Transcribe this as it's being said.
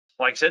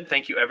Like I said,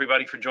 thank you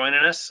everybody for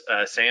joining us.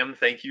 Sam,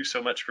 thank you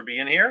so much for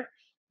being here.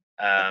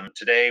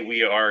 Today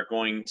we are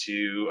going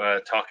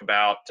to talk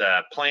about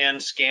plan,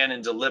 scan,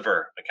 and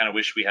deliver. I kind of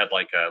wish we had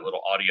like a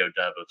little audio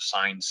dub of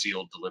signed,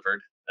 sealed, delivered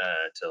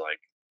to like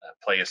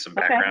play us some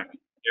background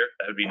here.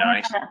 That would be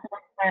nice.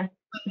 Plan,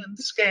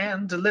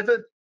 scan,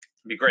 delivered.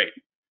 It'd be great.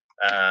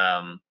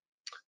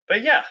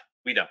 But yeah,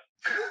 we don't.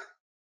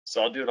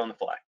 So I'll do it on the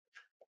fly.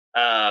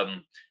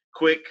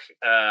 Quick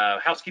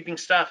housekeeping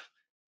stuff.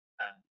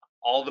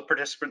 All the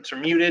participants are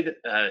muted,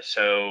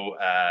 so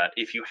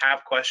if you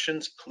have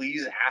questions,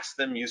 please ask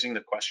them using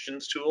the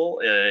questions tool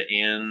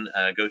in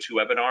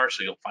GoToWebinar.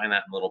 So you'll find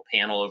that little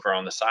panel over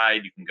on the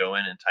side. You can go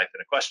in and type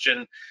in a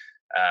question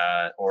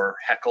or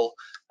heckle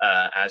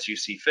as you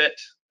see fit.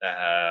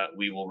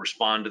 We will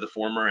respond to the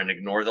former and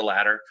ignore the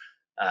latter.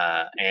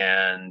 But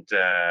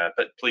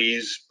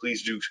please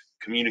do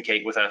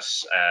communicate with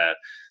us.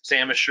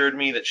 Sam assured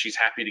me that she's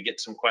happy to get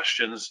some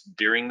questions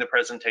during the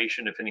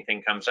presentation if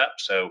anything comes up.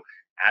 So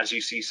as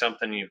you see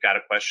something, you've got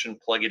a question,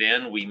 plug it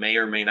in. We may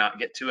or may not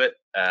get to it,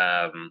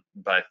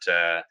 but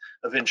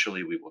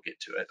eventually we will get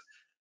to it.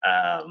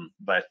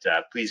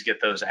 Please get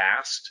those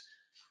asked.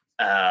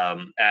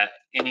 At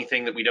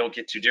anything that we don't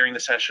get to during the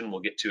session,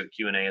 we'll get to a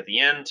Q&A at the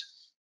end.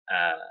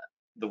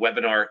 The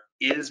webinar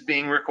is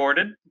being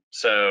recorded,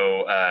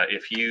 so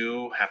if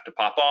you have to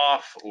pop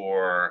off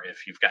or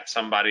if you've got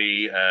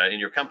somebody in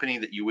your company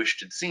that you wished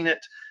had seen it,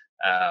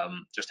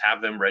 just have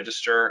them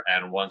register,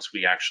 and once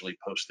we actually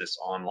post this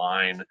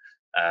online,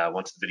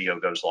 once the video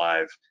goes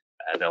live,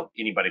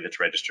 anybody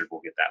that's registered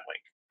will get that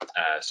link.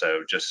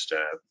 So just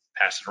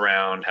pass it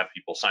around, have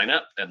people sign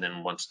up, and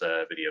then once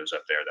the video's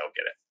up there, they'll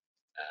get it.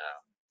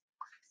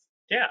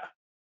 Yeah.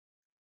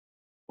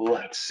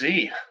 Let's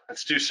see.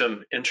 Let's do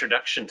some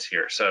introductions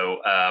here.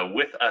 So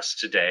with us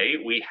today,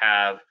 we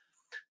have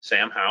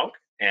Sam Houk,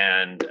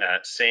 and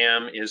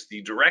Sam is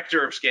the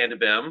director of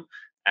scan-to-BIM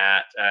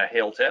at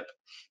HailTip.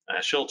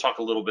 She'll talk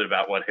a little bit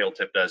about what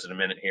HailTip does in a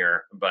minute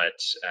here, but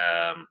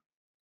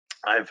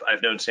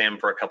I've known Sam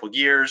for a couple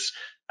years,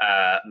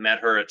 met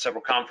her at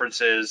several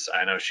conferences.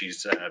 I know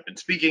she's been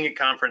speaking at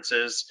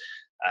conferences,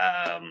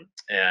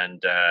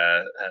 and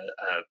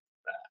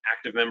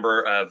active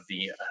member of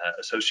the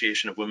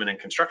Association of Women in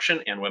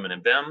Construction and Women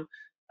in BIM,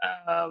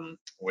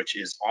 which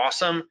is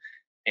awesome,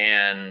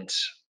 and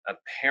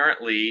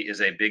apparently is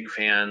a big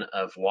fan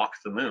of Walk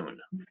the Moon.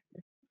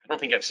 I don't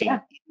think I've seen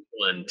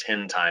Evelyn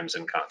 10 times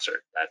in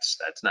concert. That's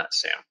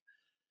nuts, Sam.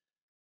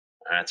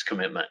 That's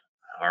commitment.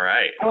 All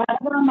right. A lot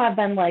of them have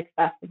been like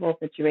festival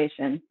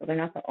situations, so they're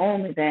not the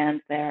only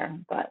bands there,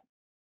 but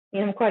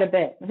seen them quite a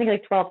bit. I think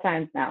like 12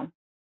 times now.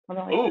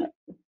 Oh,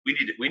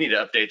 we need to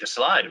update the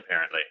slide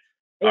apparently.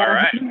 Yeah. All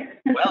right.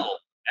 Well,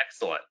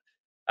 excellent.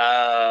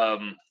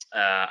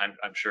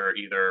 I'm sure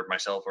either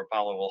myself or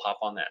Paula will hop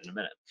on that in a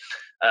minute.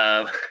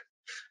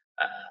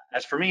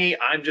 As for me,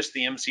 I'm just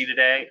the MC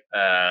today.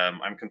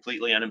 I'm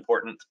completely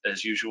unimportant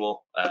as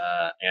usual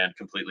and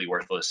completely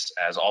worthless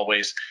as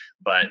always,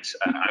 but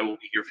I will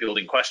be here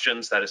fielding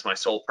questions. That is my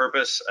sole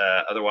purpose.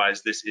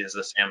 Otherwise, this is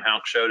the Sam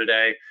Houk Show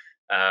today,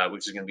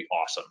 which is going to be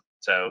awesome.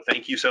 So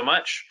thank you so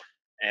much.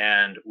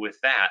 And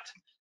with that,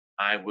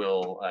 I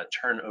will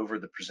turn over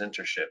the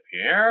presentership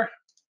here.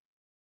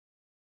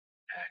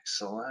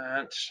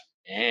 Excellent.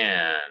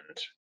 And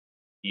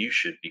you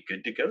should be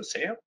good to go,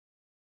 Sam.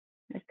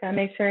 Just gotta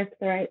make sure it's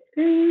the right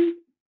screen.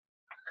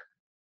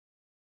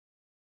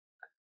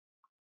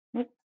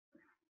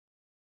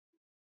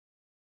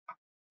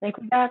 Think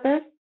we got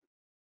this?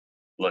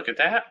 Look at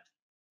that.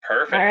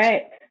 Perfect. All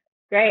right,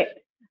 great.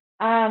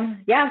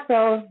 Yeah,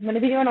 so I'm gonna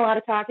be doing a lot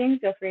of talking.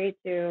 Feel free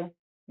to,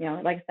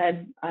 like I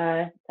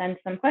said, send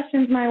some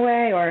questions my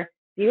way, or if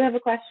you have a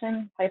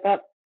question, pipe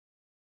up.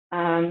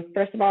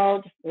 First of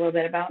all, just a little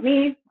bit about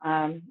me.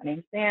 My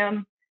name's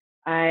Sam.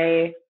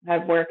 I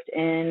have worked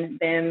in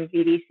BIM,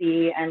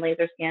 VDC, and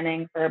laser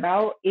scanning for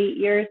about 8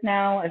 years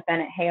now. I've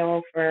been at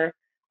Hail for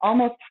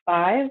almost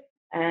 5,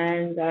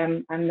 and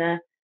I'm the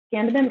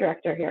scan-to-BIM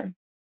director here.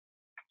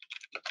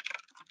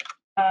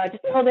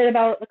 Just a little bit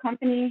about the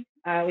company.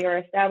 We were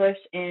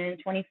established in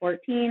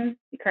 2014.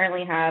 We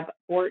currently have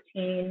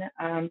 14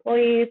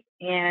 employees,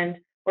 and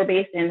we're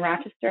based in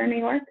Rochester, New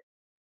York.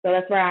 So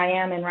that's where I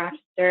am, in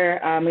Rochester.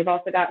 We've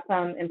also got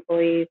some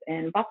employees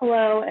in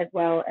Buffalo as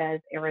well as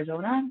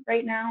Arizona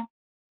right now.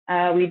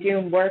 We do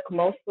work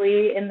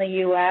mostly in the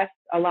US.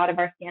 A lot of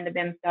our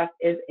scan-to-BIM stuff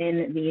is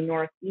in the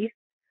Northeast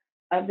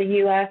of the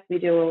US.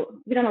 We've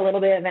done a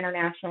little bit of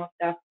international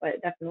stuff,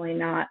 but definitely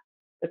not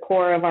the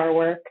core of our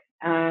work.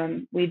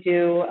 We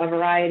do a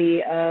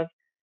variety of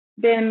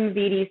BIM,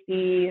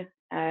 VDC,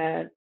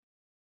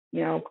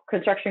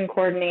 construction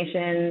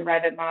coordination,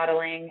 Revit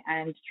modeling,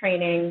 and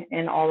training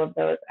in all of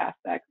those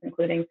aspects,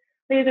 including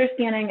laser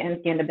scanning and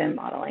scan-to-BIM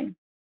modeling.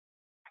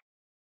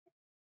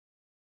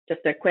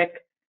 Just a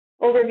quick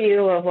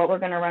overview of what we're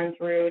going to run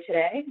through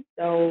today.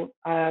 So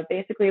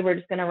basically, we're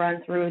just going to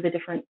run through the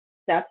different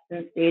steps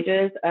and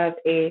stages of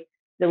the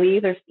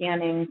laser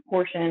scanning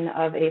portion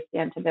of a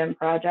scan-to-BIM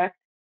project.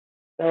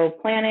 So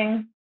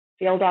planning,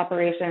 field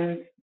operations,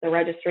 the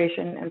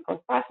registration and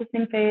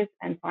post-processing phase,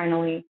 and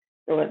finally,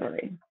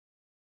 delivery.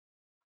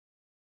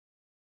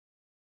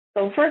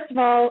 So first of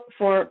all,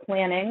 for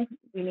planning,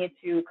 we need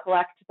to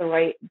collect the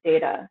right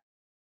data.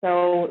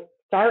 So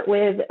start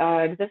with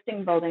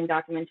existing building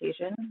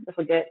documentation. This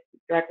will get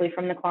directly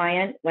from the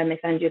client when they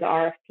send you the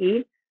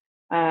RFP,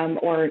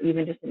 or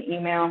even just an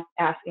email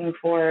asking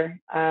for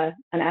an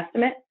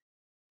estimate.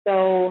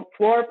 So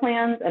floor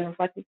plans and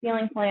reflective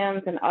ceiling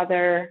plans and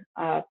other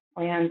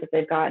plans, if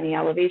they've got any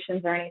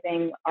elevations or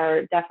anything,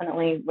 are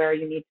definitely where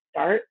you need to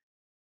start.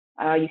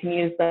 You can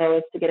use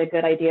those to get a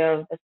good idea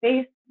of the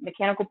space.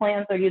 Mechanical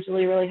plans are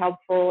usually really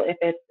helpful if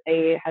it's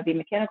a heavy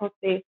mechanical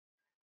space,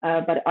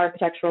 but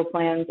architectural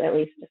plans, at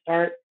least to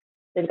start.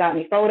 If they've got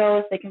any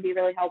photos, they can be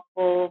really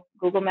helpful.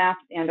 Google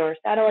Maps and or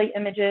satellite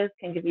images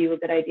can give you a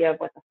good idea of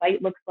what the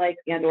site looks like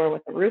and or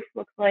what the roof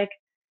looks like.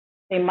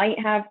 They might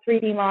have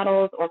 3D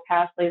models or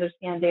past laser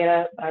scan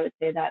data, but I would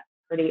say that's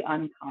pretty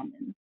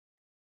uncommon.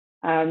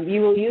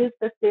 You will use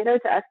this data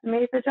to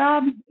estimate the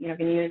job. You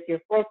can use your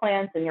floor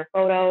plans and your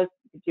photos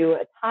to do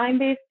a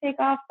time-based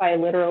takeoff by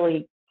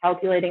literally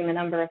calculating the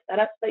number of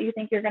setups that you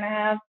think you're going to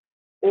have,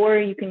 or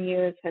you can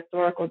use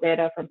historical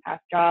data from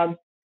past jobs.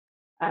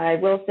 I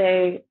will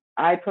say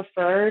I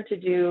prefer to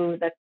do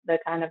the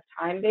kind of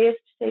time-based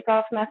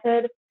takeoff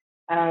method,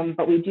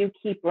 but we do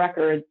keep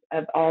records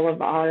of all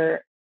of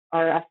our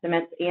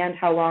estimates and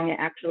how long it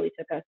actually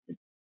took us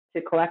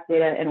to collect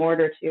data in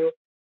order to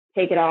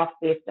take it off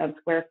based on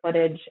square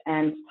footage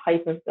and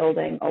type of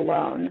building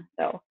alone.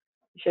 So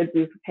you should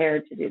be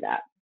prepared to do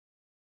that.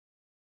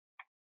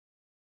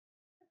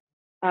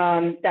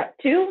 Step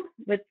 2,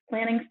 with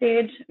planning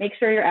stage, make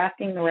sure you're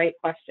asking the right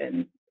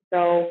questions.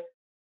 So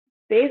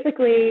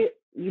basically,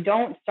 you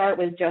don't start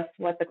with just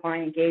what the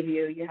client gave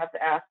you. You have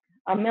to ask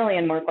a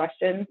million more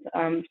questions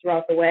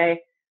throughout the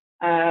way.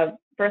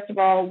 First of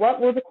all,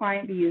 what will the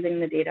client be using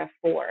the data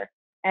for?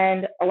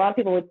 And a lot of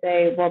people would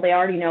say, well, they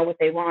already know what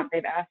they want.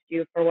 They've asked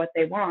you for what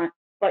they want,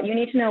 but you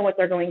need to know what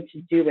they're going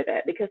to do with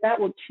it, because that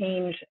will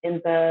change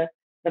in the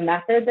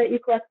method that you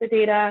collect the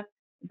data,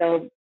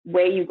 the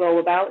way you go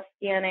about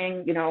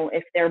scanning.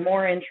 If they're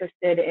more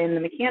interested in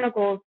the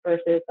mechanicals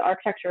versus the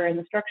architecture and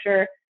the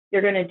structure,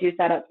 you're going to do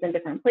setups in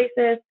different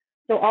places.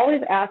 So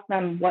always ask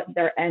them what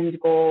their end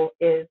goal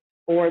is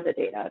for the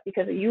data,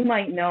 because you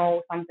might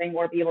know something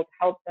or be able to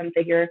help them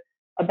figure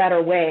a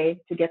better way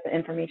to get the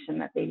information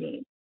that they need.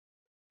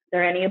 Is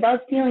there any above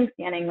ceiling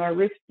scanning or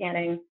roof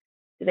scanning?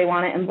 Do they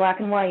want it in black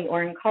and white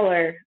or in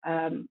color?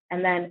 And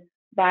then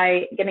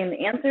by getting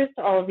the answers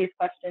to all of these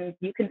questions,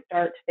 you can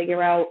start to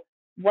figure out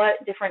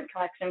what different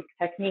collection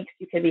techniques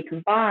you can be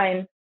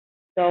combined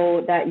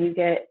so that you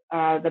get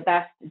the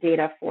best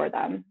data for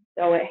them.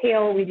 So at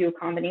Hale, we do a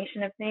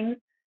combination of things.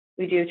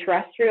 We do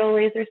terrestrial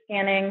laser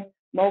scanning,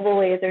 mobile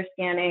laser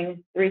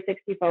scanning,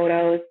 360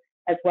 photos,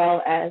 as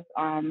well as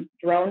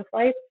drone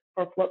flights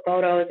for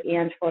photos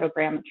and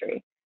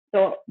photogrammetry.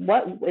 So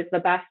what is the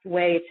best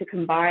way to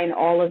combine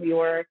all of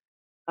your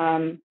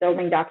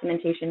building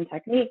documentation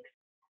techniques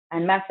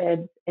and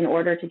methods in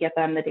order to get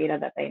them the data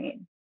that they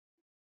need?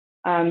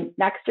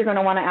 Next, you're going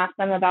to want to ask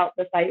them about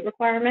the site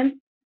requirements.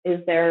 Is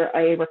there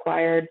a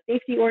required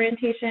safety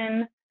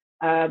orientation?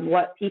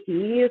 What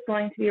PPE is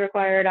going to be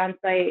required on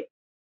site?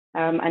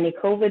 Any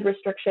COVID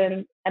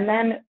restrictions? And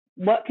then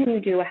what can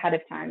you do ahead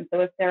of time? So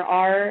if there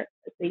are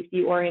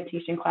safety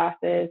orientation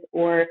classes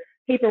or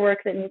paperwork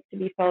that needs to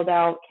be filled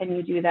out, can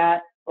you do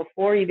that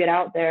before you get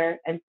out there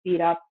and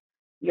speed up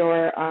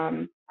your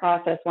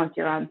process once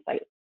you're on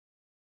site?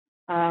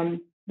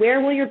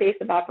 Where will your base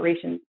of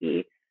operations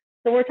be?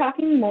 So we're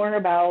talking more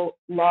about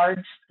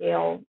large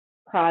scale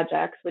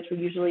projects, which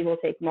usually will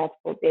take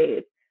multiple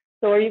days.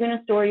 So are you going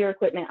to store your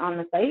equipment on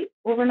the site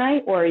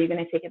overnight, or are you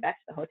going to take it back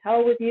to the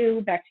hotel with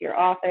you, back to your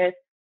office?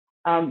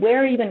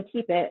 Where are you going to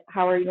keep it?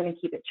 How are you going to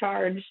keep it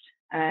charged?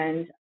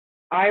 And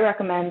I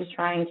recommend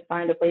trying to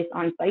find a place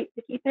on site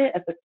to keep it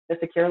at a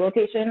secure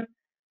location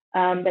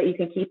that you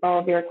can keep all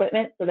of your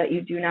equipment so that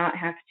you do not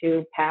have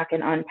to pack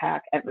and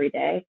unpack every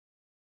day.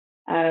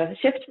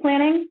 Shift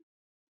planning.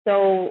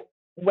 So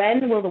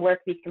when will the work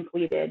be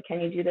completed?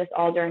 Can you do this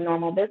all during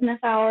normal business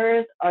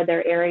hours? Are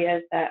there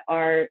areas that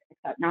are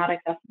not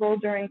accessible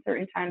during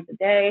certain times of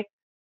day?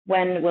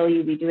 When will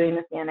you be doing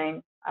the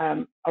scanning?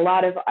 A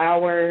lot of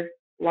our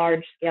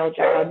large scale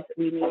jobs,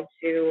 we need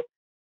to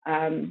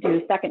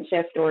do second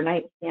shift or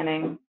night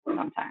scanning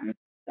sometimes.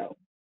 So,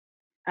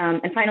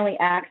 and finally,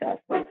 access.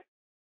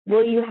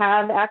 Will you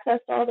have access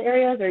to all the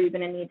areas, or are you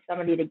going to need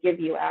somebody to give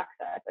you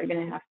access? Are you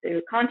going to have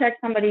to contact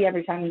somebody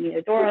every time you need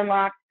a door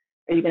unlocked?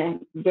 Are you going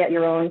to get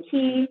your own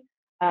key?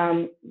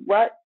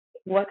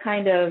 What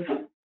kind of,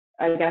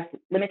 I guess,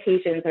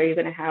 limitations are you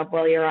going to have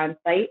while you're on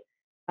site?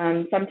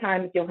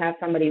 Sometimes you'll have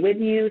somebody with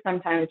you.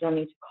 Sometimes you'll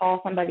need to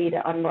call somebody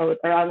to unload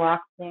or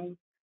unlock things.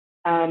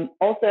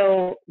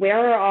 Also,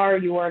 where are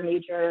your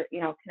major,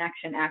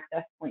 connection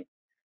access points?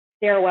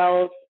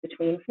 Stairwells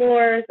between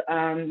floors,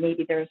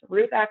 maybe there's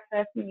roof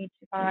access you need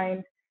to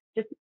find.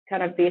 Just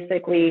kind of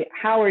basically,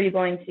 how are you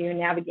going to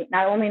navigate,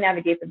 not only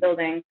navigate the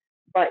building,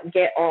 but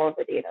get all of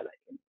the data that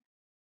you need.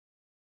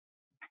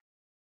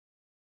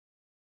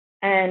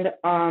 And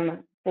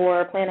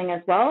for planning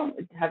as well,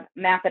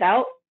 map it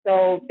out.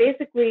 So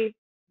basically,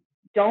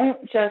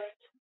 don't just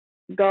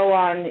go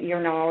on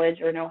your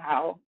knowledge or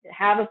know-how.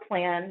 Have a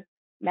plan,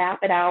 map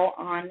it out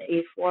on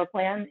a floor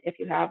plan if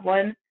you have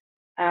one,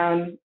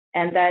 and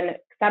then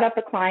set up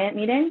a client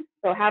meeting.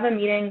 So have a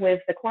meeting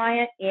with the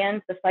client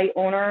and the site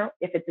owner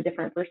if it's a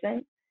different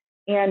person,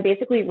 and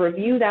basically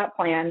review that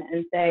plan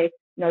and say,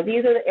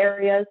 these are the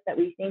areas that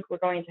we think we're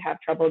going to have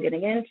trouble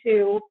getting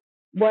into.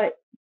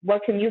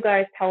 What can you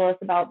guys tell us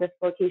about this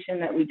location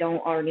that we don't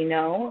already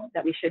know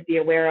that we should be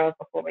aware of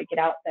before we get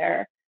out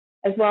there?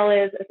 As well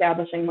as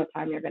establishing what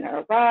time you're going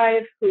to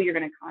arrive, who you're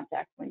going to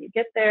contact when you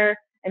get there,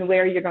 and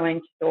where you're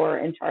going to store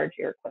and charge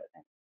your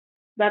equipment.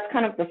 That's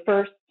kind of the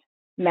first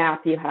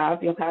map you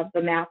have. You'll have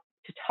the map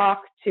to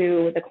talk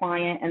to the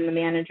client and the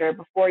manager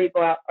before you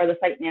go out, or the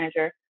site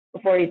manager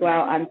before you go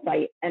out on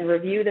site, and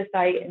review the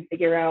site and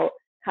figure out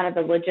kind of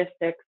the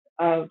logistics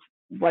of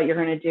what you're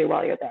going to do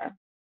while you're there.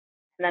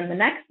 And then the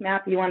next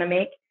map you want to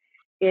make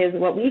is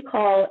what we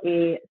call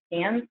a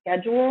scan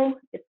schedule.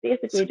 It's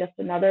basically just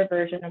another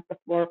version of the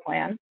floor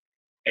plan.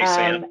 Hey,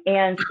 Sam.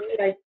 And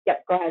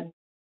yep, go ahead.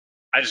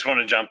 I just want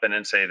to jump in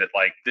and say that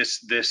like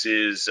this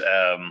is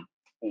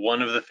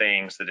one of the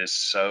things that is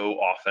so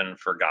often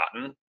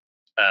forgotten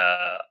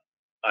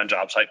on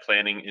job site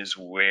planning is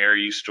where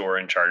you store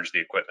and charge the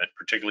equipment,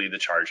 particularly the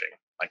charging.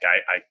 Like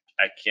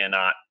I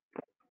cannot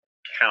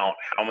count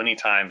how many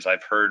times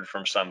I've heard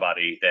from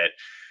somebody that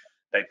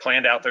they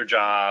planned out their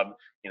job,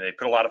 they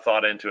put a lot of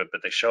thought into it,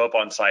 but they show up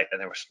on site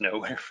and there was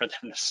nowhere for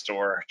them to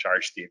store or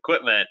charge the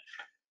equipment.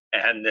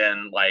 And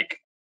then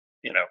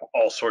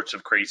all sorts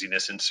of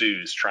craziness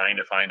ensues trying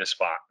to find a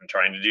spot and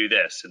trying to do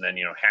this. And then,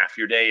 half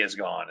your day is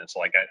gone. It's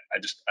like,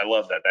 I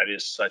love that. That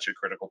is such a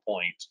critical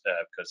point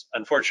because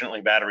unfortunately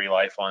battery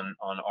life on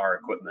our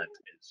equipment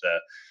is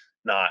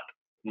not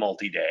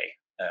multi-day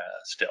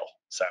still.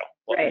 So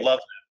right. Love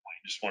that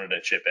point. Just wanted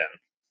to chip in.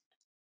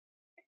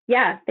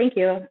 Yeah, thank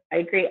you. I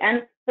agree.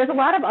 And there's a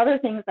lot of other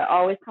things that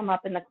always come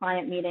up in the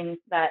client meetings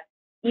that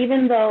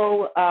even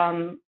though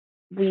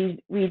we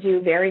do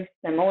very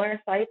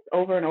similar sites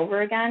over and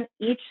over again,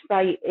 each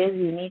site is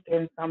unique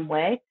in some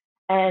way.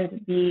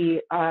 And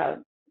the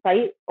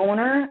site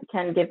owner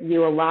can give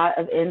you a lot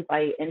of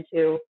insight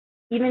into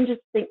even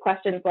just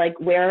questions like,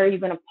 where are you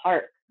going to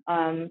park?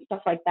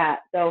 Stuff like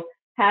that. So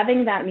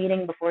having that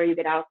meeting before you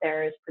get out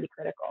there is pretty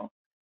critical.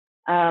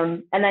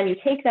 And then you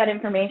take that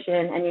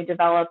information and you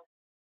develop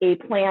a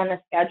plan,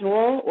 a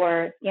schedule,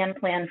 or a scan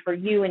plan for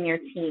you and your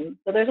team.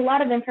 So there's a lot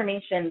of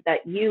information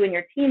that you and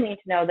your team need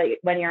to know that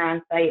when you're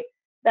on site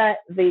that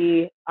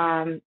the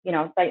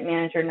site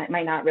manager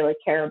might not really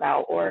care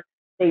about or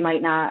they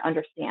might not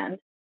understand.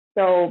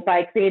 So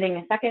by creating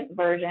a second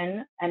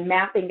version and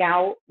mapping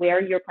out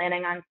where you're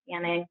planning on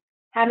scanning,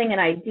 having an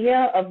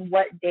idea of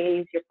what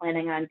days you're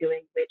planning on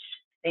doing which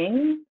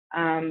things,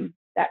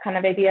 that kind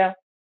of idea,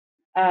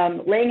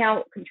 laying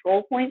out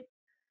control points.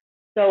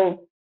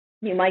 So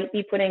you might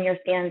be putting your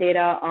scan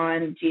data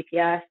on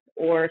GPS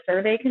or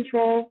survey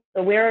control.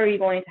 So where are you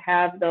going to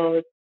have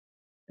those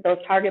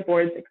target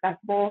boards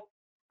accessible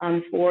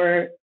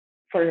for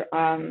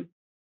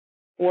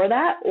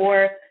that?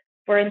 Or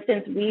for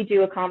instance, we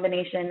do a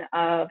combination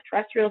of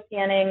terrestrial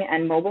scanning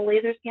and mobile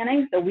laser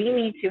scanning. So we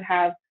need to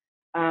have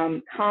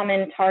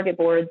common target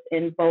boards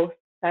in both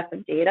sets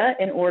of data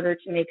in order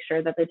to make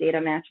sure that the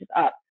data matches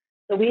up.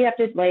 So we have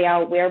to lay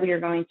out where we are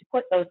going to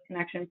put those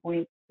connection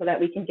points so that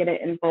we can get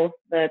it in both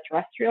the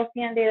terrestrial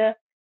scan data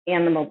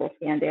and the mobile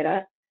scan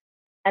data.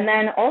 And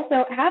then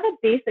also have a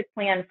basic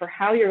plan for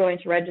how you're going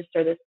to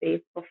register this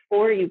space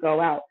before you go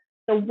out.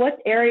 So what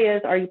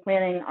areas are you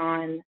planning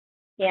on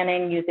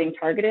scanning using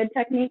targeted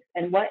techniques,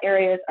 and what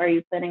areas are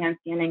you planning on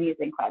scanning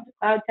using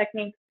cloud-to-cloud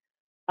techniques?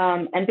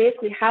 And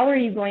basically, how are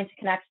you going to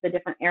connect the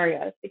different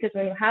areas? Because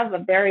when you have a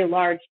very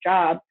large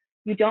job,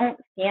 you don't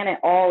scan it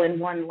all in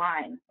one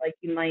line like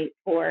you might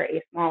for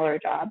a smaller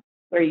job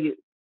where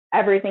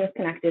everything's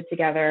connected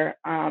together.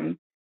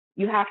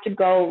 You have to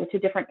go to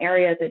different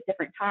areas at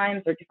different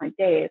times or different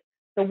days.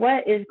 So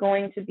what is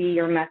going to be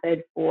your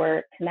method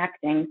for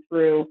connecting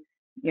through,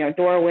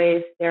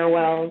 doorways,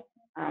 stairwells,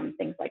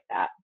 things like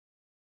that?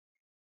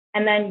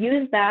 And then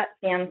use that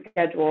scan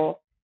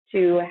schedule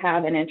to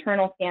have an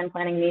internal scan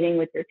planning meeting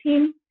with your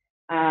team,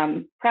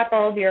 prep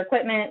all of your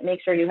equipment,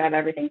 make sure you have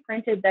everything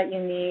printed that you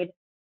need.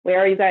 Where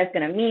are you guys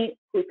going to meet?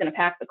 Who's going to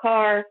pack the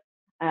car?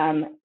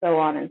 So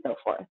on and so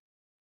forth.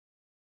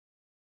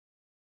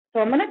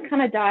 So I'm going to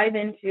kind of dive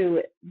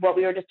into what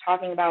we were just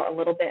talking about a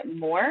little bit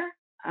more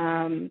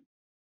and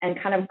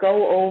kind of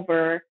go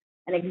over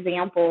an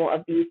example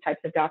of these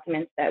types of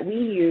documents that we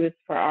use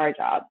for our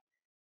jobs.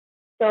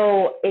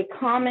 So a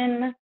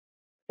common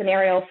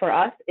scenario for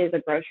us is a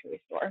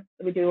grocery store.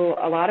 So we do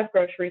a lot of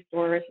grocery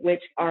stores,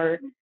 which are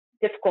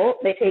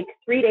difficult. They take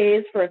 3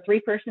 days for a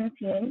 3-person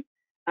team.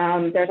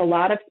 There's a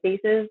lot of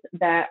spaces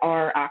that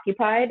are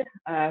occupied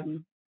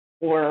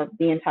for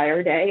the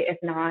entire day, if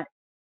not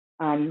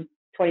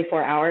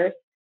 24 hours.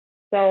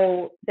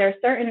 So there's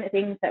certain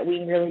things that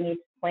we really need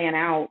to plan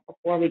out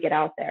before we get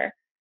out there.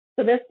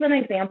 So this is an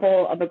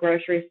example of a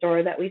grocery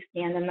store that we've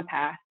scanned in the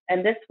past,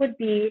 and this would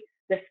be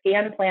the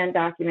scan plan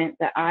document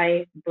that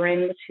I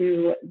bring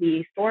to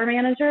the store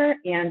manager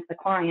and the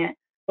client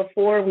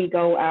before we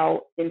go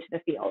out into the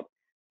field.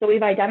 So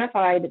we've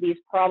identified these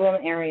problem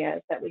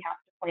areas that we have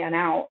to plan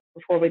out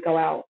before we go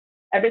out.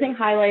 Everything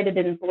highlighted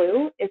in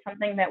blue is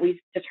something that we've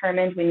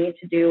determined we need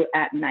to do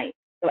at night,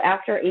 so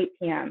after 8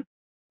 p.m.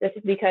 This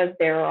is because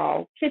they're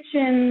all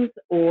kitchens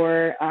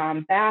or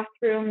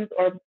bathrooms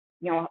or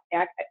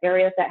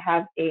areas that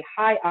have a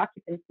high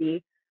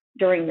occupancy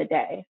during the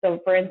day. So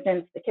for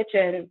instance, the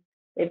kitchen,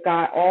 they've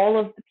got all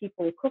of the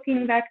people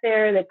cooking back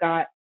there. They've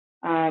got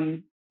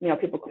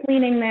people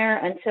cleaning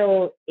there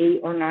until 8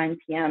 or 9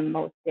 p.m.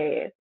 most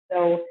days.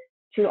 So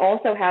to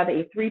also have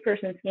a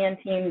 3-person scan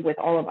team with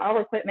all of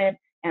our equipment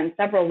and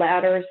several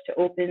ladders to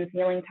open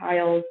ceiling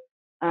tiles,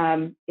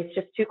 it's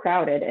just too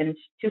crowded and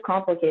too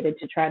complicated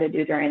to try to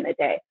do during the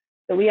day.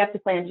 So we have to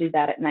plan to do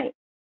that at night.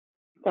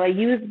 So I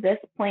use this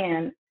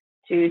plan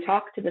to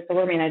talk to the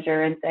store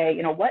manager and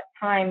say, what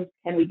times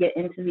can we get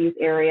into these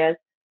areas?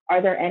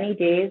 Are there any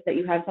days that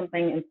you have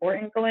something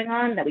important going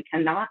on that we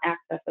cannot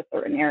access a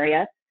certain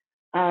area?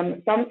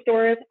 Some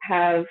stores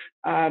have,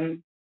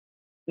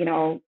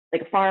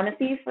 like a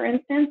pharmacy, for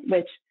instance,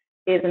 which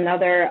is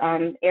another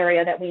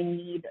area that we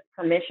need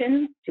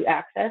permission to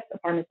access. A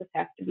pharmacist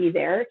has to be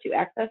there to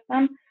access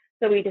them.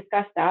 So we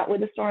discuss that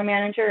with the store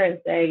manager and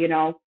say,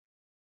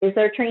 is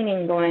there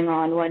training going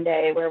on one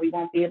day where we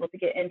won't be able to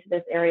get into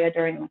this area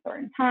during a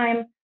certain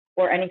time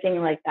or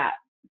anything like that?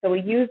 So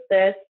we use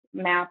this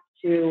map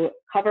to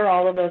cover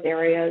all of those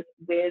areas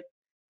with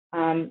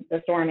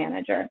the store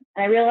manager.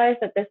 And I realize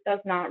that this does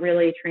not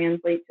really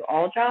translate to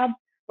all jobs,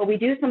 but we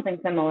do something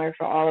similar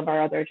for all of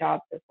our other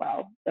jobs as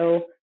well.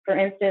 So for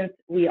instance,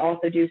 we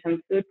also do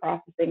some food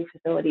processing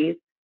facilities.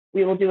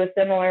 We will do a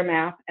similar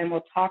map and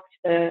we'll talk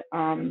to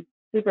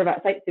the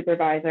site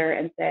supervisor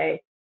and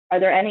say, are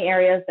there any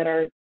areas that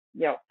are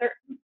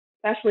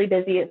especially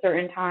busy at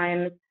certain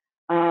times?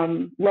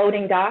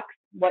 Loading docks,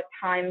 what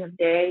time of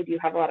day do you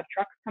have a lot of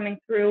trucks coming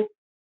through?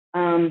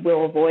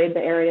 We'll avoid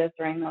the areas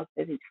during those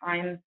busy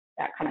times,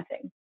 that kind of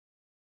thing.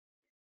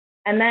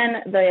 And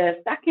then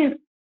the second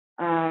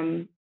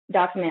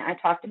document I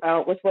talked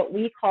about was what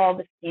we call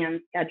the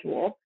scan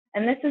schedule.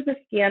 And this is the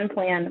scan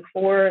plan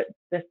for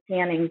the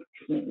scanning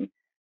team.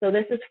 So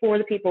this is for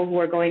the people who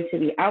are going to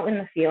be out in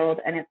the field,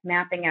 and it's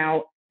mapping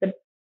out the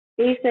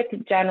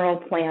basic general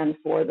plan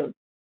for the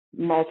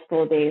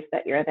multiple days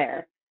that you're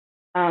there.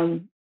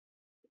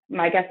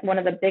 I guess one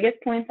of the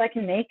biggest points I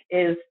can make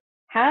is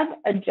have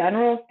a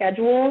general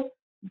schedule,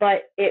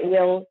 but it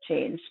will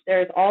change.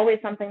 There's always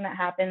something that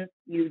happens.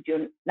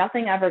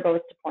 Nothing ever goes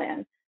to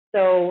plan.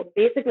 So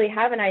basically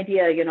have an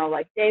idea,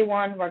 like day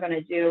one,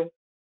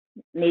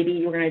 maybe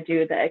you're going to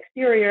do the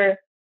exterior,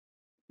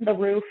 the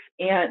roof,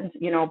 and,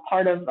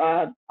 part of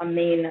a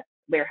main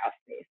warehouse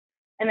space.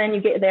 And then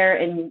you get there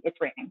and it's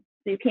raining.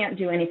 So you can't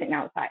do anything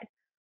outside.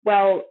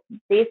 Well,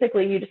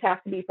 basically you just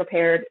have to be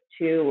prepared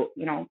to,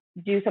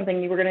 do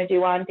something you were going to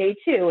do on day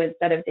 2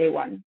 instead of day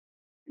 1.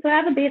 So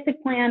have a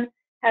basic plan,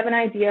 have an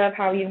idea of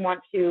how you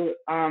want to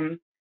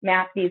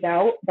map these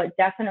out, but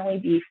definitely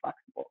be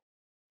flexible.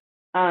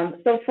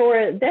 So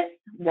for this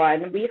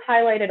one, we've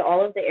highlighted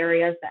all of the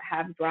areas that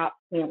have drop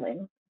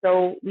ceilings.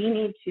 So we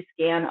need to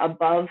scan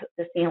above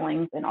the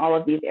ceilings in all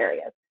of these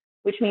areas,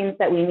 which means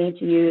that we need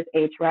to use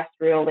a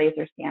terrestrial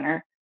laser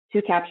scanner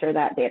to capture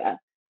that data.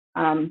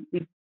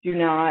 We do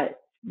not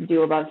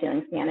do above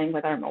ceiling scanning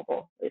with our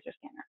mobile laser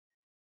scanner.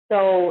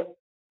 So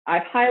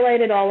I've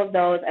highlighted all of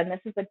those, and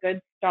this is a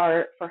good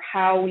start for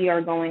how we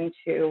are going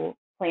to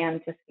plan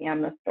to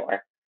scan the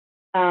store.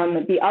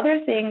 The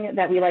other thing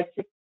that we like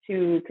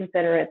to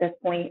consider at this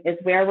point is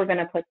where we're going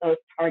to put those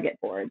target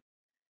boards.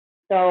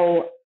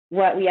 So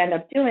what we end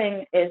up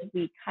doing is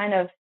we kind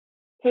of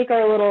take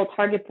our little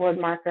target board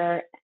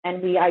marker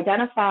and we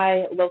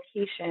identify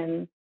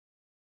locations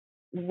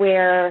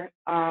where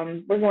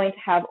we're going to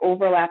have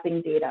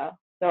overlapping data.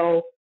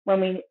 So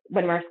when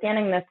we're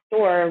scanning this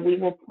store, we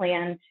will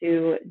plan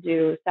to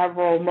do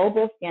several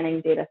mobile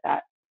scanning data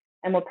sets,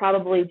 and we'll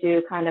probably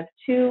do kind of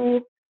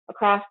 2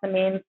 across the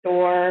main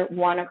store,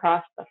 1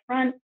 across the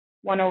front,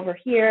 1 over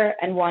here,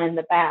 and 1 in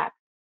the back.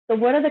 So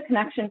what are the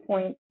connection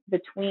points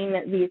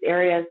between these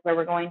areas where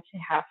we're going to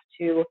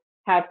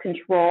have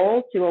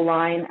control to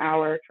align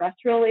our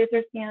terrestrial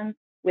laser scans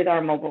with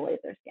our mobile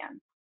laser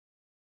scans?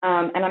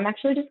 And I'm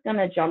actually just going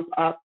to jump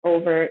up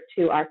over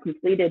to our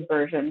completed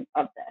version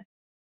of this.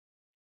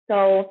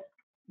 So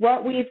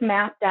what we've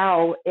mapped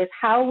out is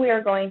how we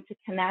are going to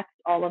connect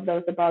all of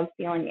those above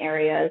ceiling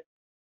areas.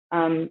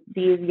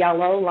 These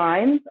yellow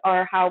lines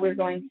are how we're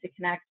going to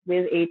connect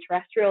with a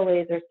terrestrial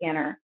laser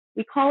scanner.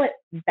 We call it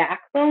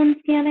backbone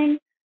scanning.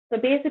 So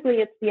basically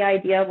it's the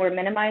idea we're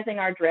minimizing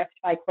our drift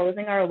by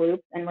closing our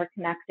loops, and we're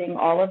connecting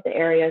all of the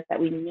areas that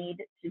we need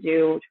to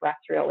do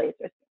terrestrial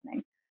laser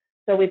scanning.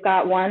 So we've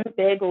got one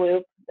big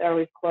loop where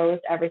we've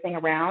closed everything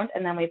around,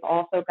 and then we've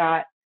also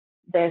got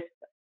this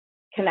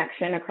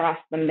connection across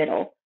the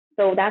middle.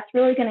 So that's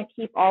really going to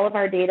keep all of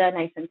our data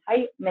nice and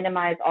tight,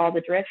 minimize all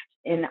the drift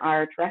in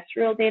our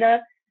terrestrial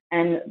data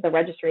and the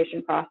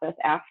registration process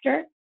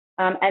after.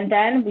 And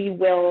then we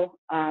will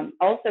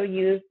also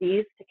use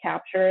these to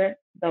capture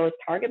those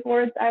target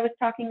boards I was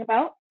talking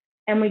about.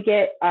 And we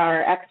get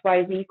our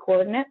XYZ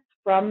coordinates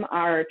from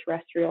our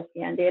terrestrial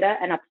scan data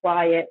and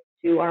apply it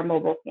to our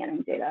mobile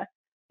scanning data.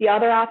 The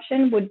other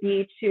option would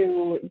be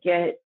to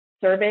get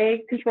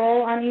survey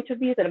control on each of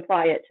these and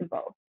apply it to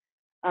both.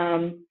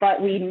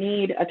 But we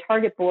need a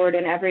target board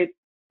in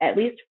at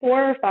least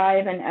 4 or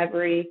 5 in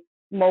every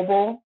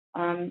mobile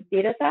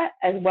data set,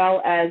 as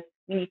well as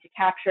we need to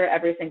capture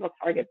every single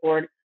target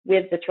board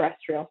with the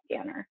terrestrial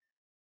scanner.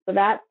 So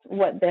that's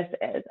what this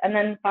is. And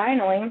then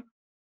finally,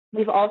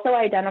 we've also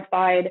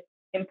identified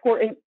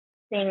important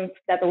things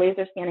that the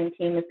laser scanning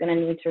team is going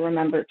to need to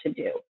remember to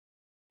do.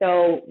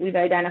 So we've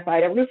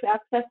identified a roof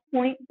access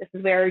point. This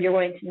is where you're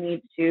going to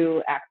need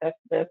to access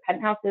the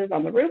penthouses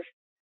on the roof.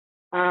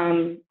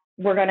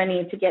 We're going to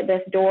need to get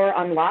this door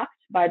unlocked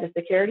by the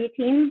security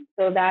team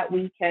so that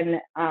we can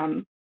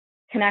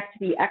connect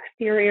the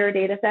exterior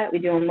data set. We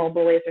do a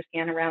mobile laser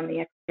scan around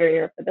the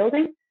exterior of the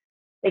building.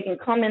 They can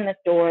come in this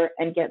door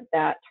and get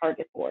that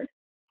target board.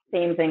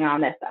 Same thing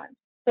on this end.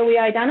 So we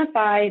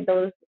identify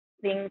those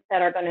things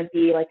that are going to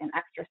be like an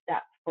extra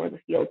step for the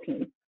field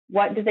team.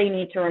 What do they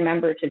need to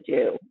remember to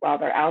do while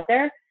they're out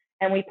there?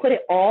 And we put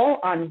it all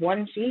on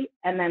one sheet,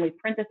 and then we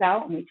print this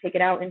out and we take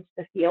it out into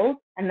the field,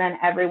 and then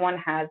everyone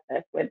has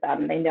this with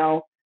them. They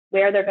know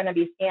where they're going to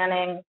be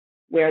scanning,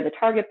 where the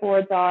target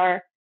boards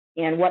are,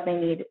 and what they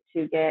need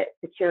to get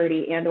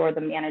security and or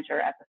the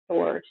manager at the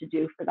store to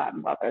do for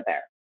them while they're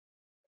there.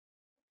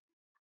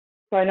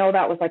 So I know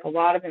that was like a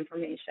lot of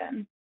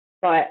information,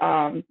 but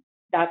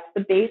that's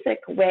the basic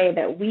way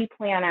that we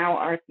plan out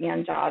our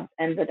scan jobs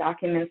and the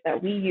documents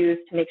that we use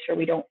to make sure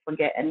we don't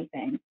forget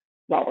anything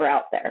while we're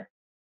out there.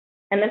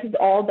 And this is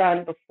all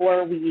done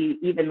before we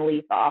even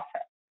leave the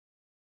office.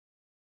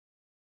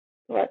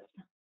 So let's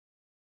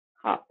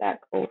hop back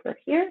over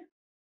here.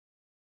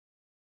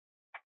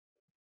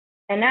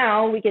 And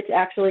now we get to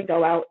actually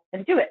go out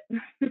and do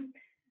it.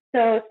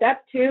 So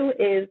step 2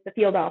 is the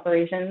field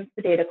operations,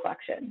 the data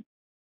collection.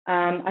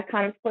 I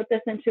kind of split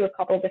this into a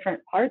couple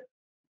different parts.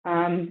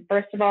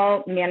 First of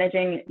all,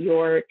 managing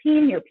your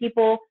team, your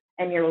people,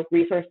 and your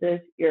resources,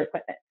 your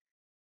equipment.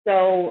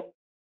 So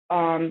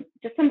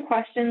just some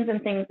questions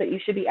and things that you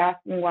should be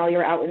asking while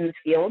you're out in the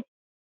field.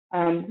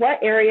 What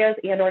areas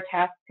and or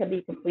tasks can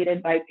be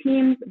completed by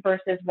teams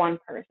versus one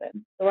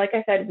person? So like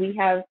I said, we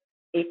have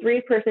a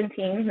 3-person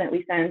team that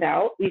we send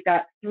out. We've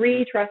got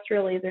 3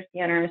 terrestrial laser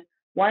scanners,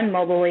 1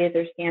 mobile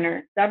laser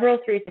scanner, several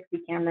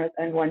 360 cameras,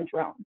 and 1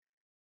 drone.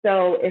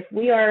 So if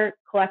we are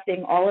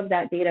collecting all of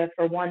that data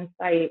for one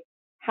site,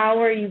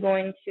 how are you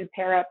going to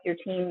pair up your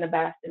team the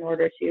best in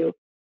order to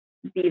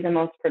be the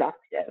most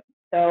productive?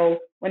 So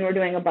when we're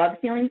doing above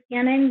ceiling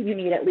scanning, you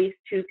need at least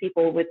 2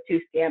 people with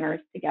 2 scanners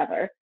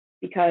together,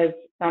 because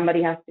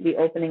somebody has to be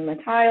opening the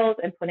tiles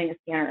and putting a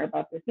scanner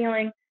above the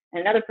ceiling,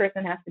 and another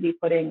person has to be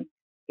putting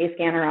a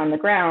scanner on the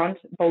ground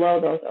below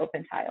those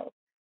open tiles.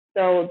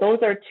 So those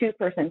are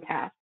 2-person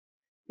tasks.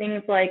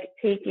 Things like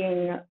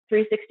taking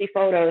 360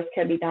 photos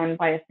can be done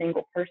by a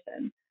single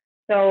person.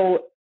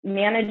 So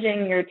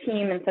managing your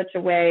team in such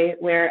a way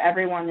where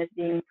everyone is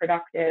being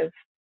productive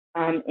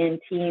in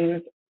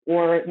teams,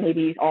 or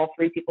maybe all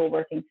 3 people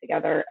working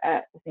together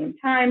at the same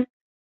time,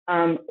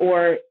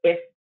 or if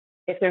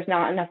there's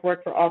not enough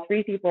work for all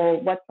 3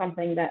 people, what's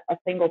something that a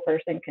single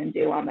person can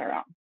do on their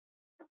own?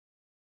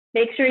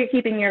 Make sure you're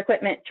keeping your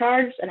equipment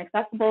charged and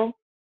accessible.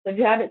 So if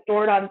you have it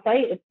stored on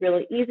site, it's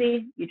really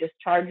easy. You just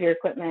charge your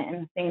equipment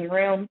in the same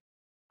room.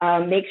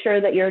 Make sure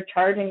that you're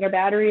charging your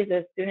batteries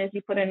as soon as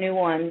you put a new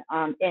one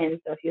in.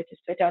 So if you have to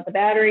switch out the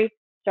battery,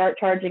 start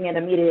charging it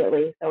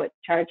immediately so it's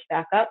charged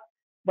back up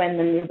when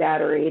the new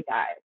battery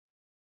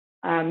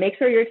dies. Make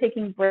sure you're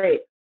taking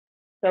breaks.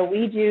 So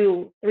we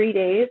do 3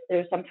 days.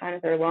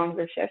 Sometimes they're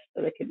longer shifts,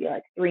 so they could be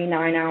like 3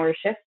 9-hour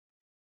shifts.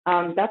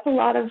 That's a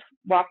lot of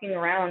walking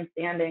around,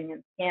 standing,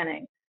 and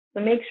scanning.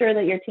 So make sure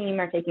that your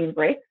team are taking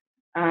breaks.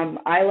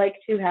 I like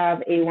to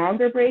have a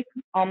longer break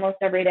almost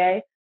every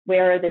day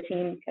where the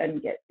team can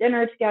get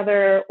dinner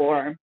together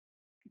or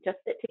just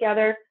sit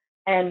together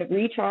and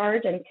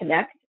recharge and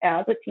connect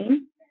as a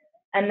team.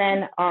 And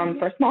then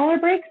for smaller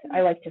breaks,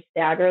 I like to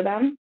stagger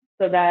them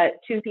so that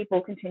 2 people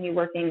continue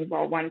working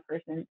while 1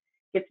 person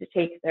gets to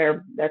take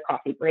their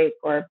coffee break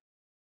or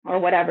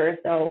whatever.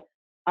 So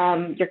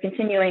you're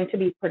continuing to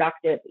be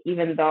productive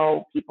even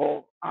though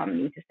people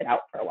need to sit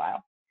out for a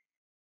while.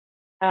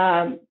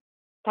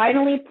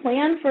 Finally,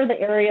 plan for the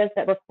areas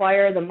that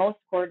require the most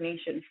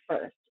coordination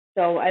first.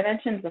 So I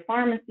mentioned the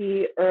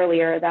pharmacy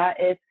earlier.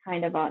 That is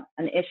kind of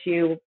an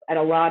issue at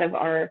a lot of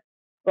our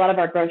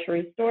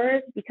grocery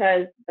stores,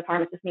 because the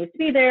pharmacist needs to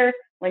be there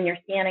when you're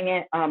scanning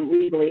it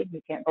legally. You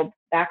can't go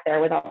back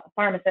there without the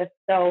pharmacist.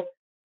 So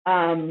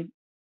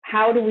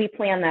how do we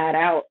plan that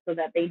out so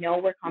that they know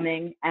we're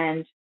coming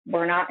and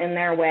we're not in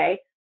their way?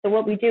 So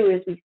what we do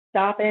is we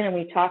stop in and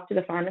we talk to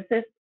the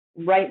pharmacist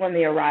right when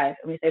they arrive.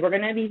 And we say, we're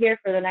going to be here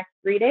for the next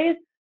 3 days.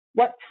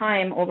 What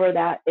time over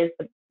that is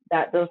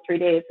those 3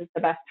 days is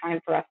the best time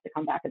for us to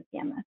come back and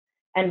scan this?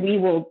 And we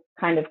will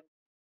kind of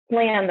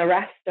plan the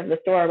rest of the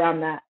store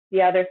around that.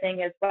 The other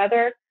thing is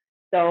weather.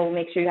 So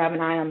make sure you have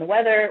an eye on the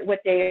weather.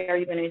 What day are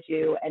you going to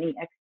do any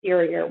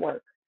exterior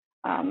work?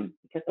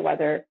 Because the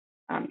weather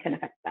can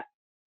affect that.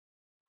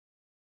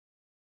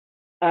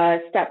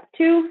 Step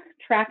 2,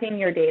 tracking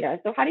your data.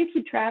 So how do you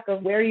keep track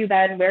of where you've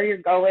been, where you're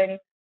going,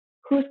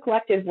 who's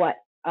collected what?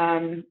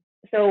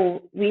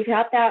 So we've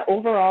got that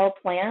overall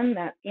plan,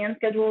 that scan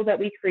schedule that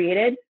we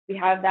created. We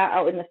have that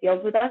out in the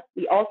field with us.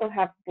 We also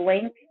have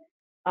blank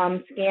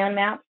scan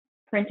maps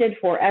printed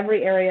for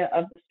every area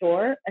of the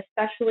store,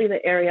 especially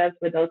the areas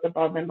with those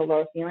above and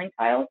below ceiling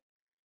tiles.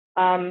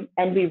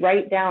 And we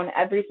write down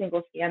every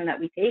single scan that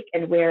we take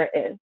and where it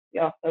is. We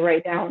also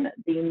write down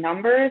the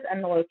numbers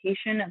and the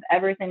location of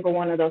every single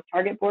one of those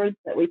target boards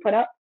that we put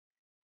up,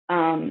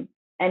 and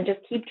just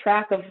keep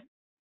track of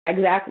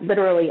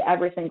literally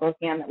every single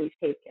scan that we've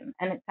taken.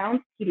 And it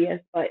sounds tedious,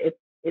 but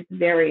it's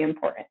very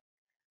important.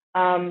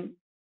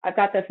 I've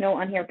got this note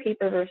on here,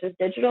 paper versus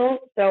digital.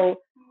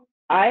 So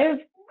I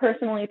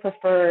personally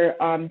prefer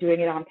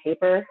doing it on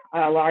paper,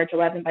 a large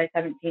 11 by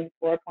 17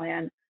 floor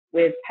plan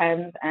with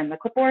pens and the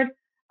clipboard.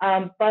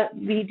 But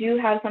we do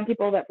have some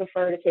people that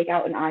prefer to take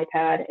out an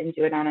iPad and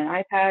do it on an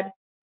iPad.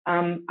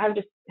 I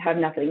just have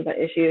nothing but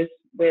issues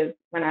with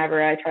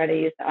whenever I try to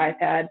use the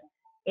iPad.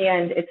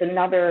 And it's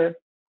another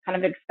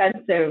kind of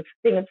expensive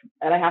thing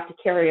that I have to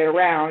carry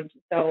around.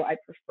 So I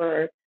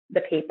prefer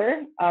the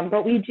paper.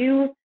 But we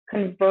do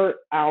convert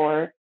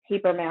our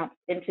paper maps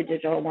into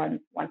digital ones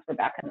once we're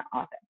back in the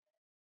office.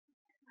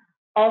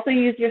 Also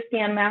use your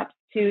scan maps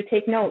to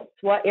take notes.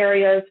 What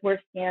areas were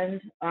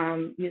scanned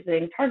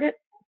using targets,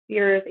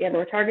 spheres, and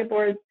or target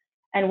boards,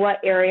 and what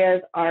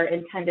areas are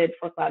intended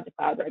for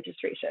cloud-to-cloud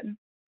registration.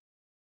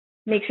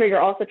 Make sure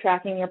you're also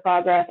tracking your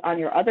progress on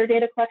your other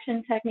data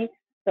collection techniques.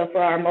 So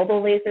for our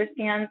mobile laser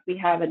scans, we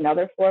have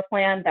another floor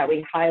plan that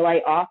we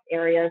highlight off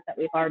areas that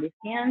we've already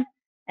scanned,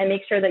 and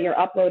make sure that you're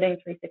uploading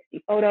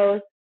 360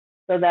 photos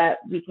so that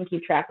we can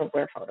keep track of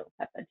where photos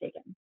have been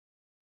taken.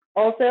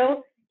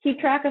 Also, keep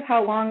track of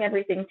how long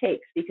everything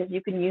takes, because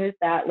you can use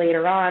that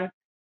later on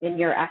in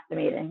your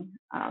estimating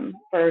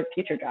for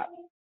future jobs.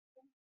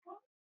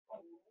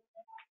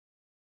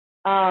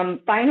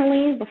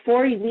 Finally,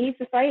 before you leave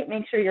the site,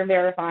 make sure you're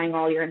verifying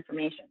all your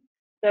information.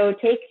 So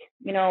take,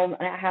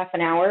 a half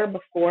an hour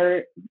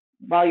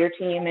while your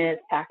team is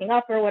packing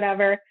up or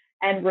whatever,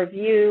 and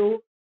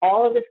review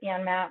all of the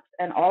scan maps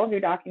and all of your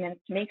documents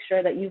to make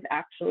sure that you've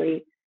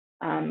actually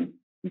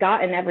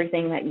gotten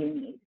everything that you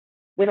need.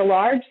 With a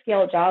large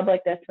scale job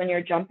like this, when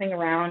you're jumping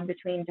around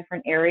between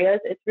different areas,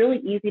 it's really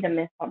easy to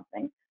miss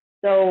something.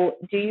 So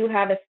do you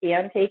have a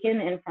scan taken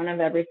in front of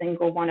every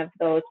single one of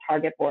those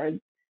target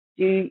boards?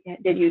 Did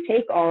you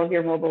take all of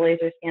your mobile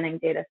laser scanning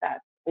data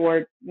sets,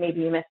 or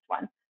maybe you missed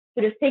one?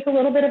 So just take a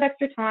little bit of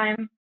extra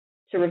time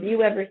to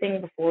review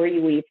everything before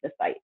you leave the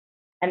site.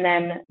 And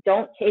then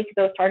don't take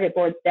those target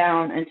boards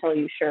down until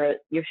you're sure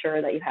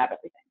that you have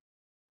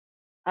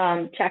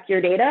everything. Check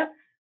your data.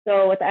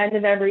 So at the end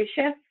of every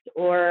shift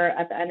or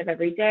at the end of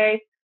every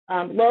day,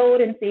 load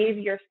and save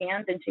your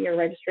scans into your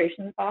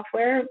registration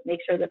software. Make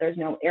sure that there's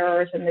no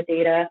errors in the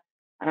data.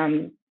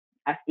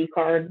 SD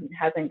card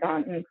hasn't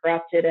gotten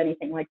corrupted,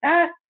 anything like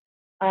that.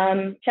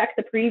 Check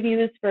the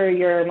previews for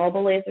your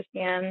mobile laser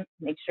scans.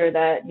 Make sure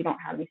that you don't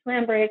have any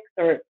slam breaks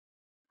or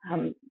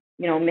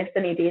miss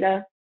any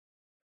data,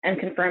 and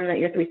confirm that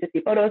your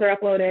 360 photos are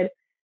uploaded.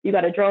 You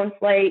got a drone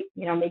flight,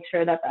 make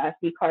sure that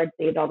the SD card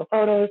saved all the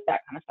photos,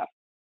 that kind of stuff.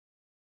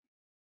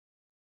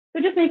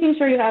 So just making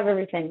sure you have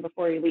everything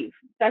before you leave,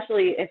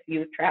 especially if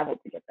you've traveled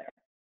to get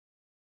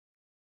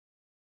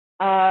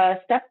there.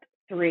 Step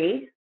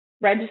 3,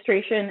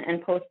 registration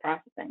and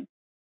post-processing.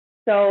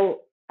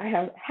 So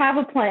I have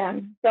a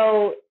plan.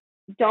 So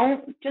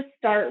don't just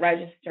start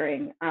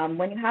registering.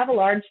 When you have a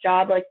large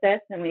job like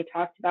this, and we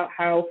talked about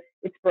how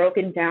it's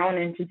broken down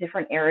into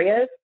different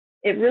areas,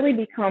 it really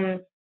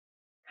becomes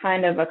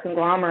kind of a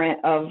conglomerate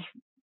of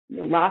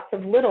lots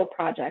of little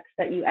projects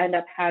that you end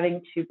up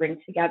having to bring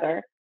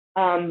together.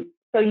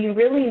 So you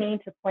really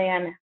need to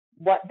plan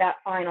what that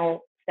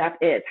final step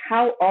is.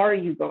 How are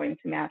you going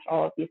to match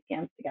all of these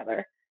scans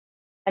together?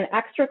 An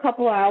extra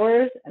couple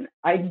hours, and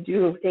I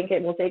do think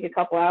it will take a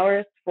couple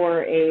hours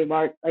for a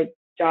large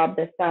job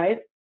this size,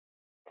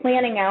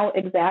 planning out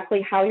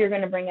exactly how you're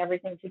going to bring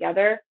everything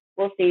together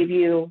will save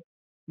you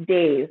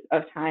days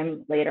of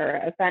time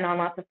later. I've been on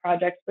lots of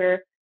projects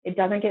where it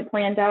doesn't get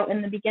planned out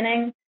in the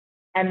beginning,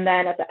 and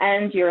then at the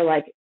end you're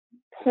like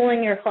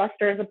pulling your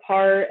clusters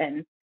apart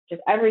and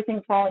just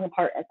everything falling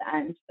apart at the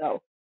end.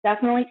 So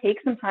definitely take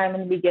some time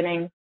in the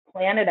beginning,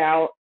 plan it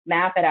out,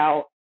 map it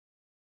out,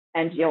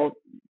 and you'll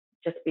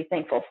just be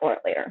thankful for it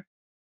later.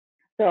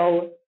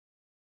 So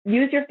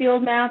use your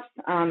field maps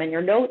and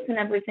your notes and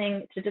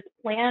everything to just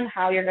plan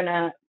how you're going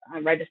to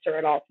register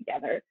it all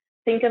together.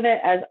 Think of it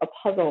as a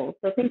puzzle.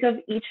 So think of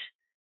each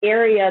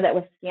area that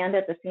was scanned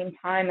at the same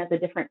time as a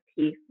different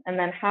piece? And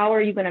then how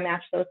are you going to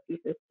match those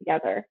pieces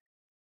together?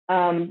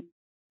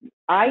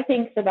 I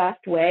think the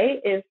best way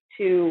is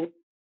to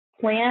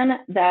plan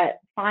that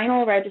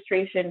final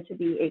registration to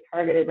be a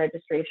targeted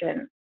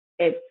registration.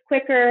 It's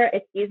quicker,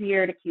 it's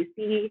easier to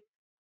QC.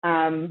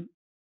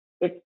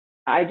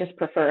 I just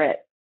prefer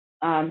it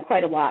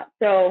quite a lot.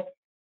 So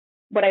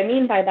what I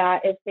mean by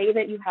that is, say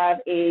that you have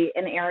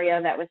an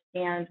area that was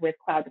scanned with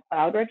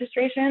cloud-to-cloud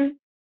registration,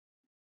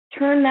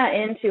 turn that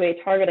into a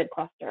targeted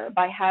cluster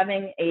by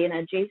having an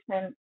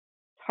adjacent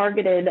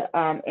targeted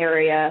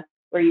area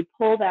where you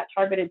pull that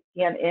targeted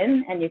scan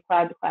in and you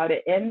cloud-to-cloud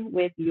it in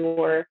with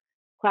your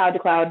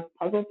cloud-to-cloud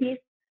puzzle piece.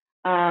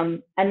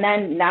 And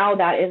then now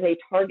that is a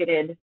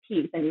targeted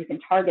piece and you can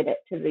target it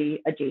to the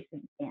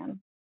adjacent scan.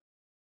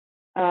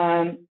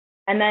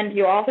 And then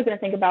you're also going to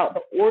think about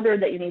the order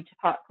that you need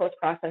to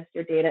post-process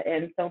your data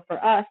in. So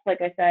for us, like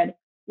I said,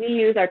 we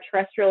use our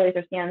terrestrial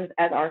laser scans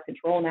as our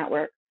control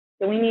network.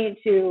 So we need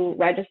to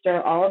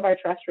register all of our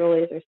terrestrial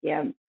laser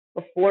scans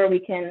before we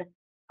can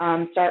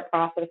start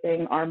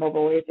processing our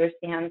mobile laser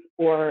scans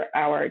for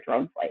our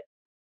drone flight.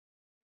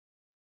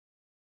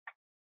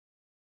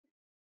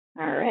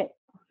 All right,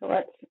 so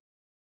let's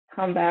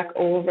come back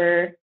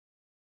over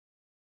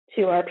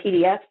to our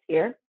PDFs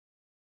here.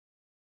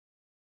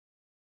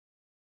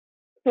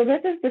 So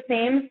this is the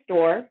same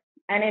store,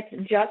 and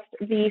it's just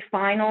the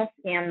final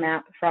scan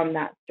map from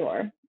that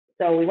store.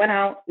 So we went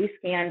out, we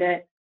scanned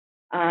it.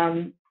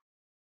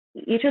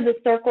 Each of the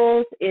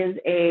circles is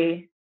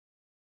a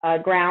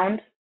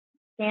ground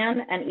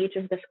scan, and each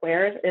of the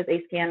squares is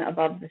a scan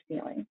above the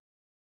ceiling.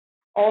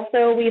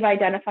 Also, we've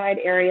identified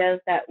areas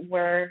that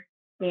were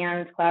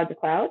scanned cloud to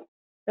cloud.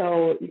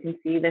 So you can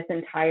see this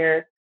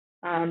entire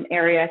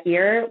area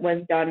here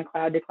was done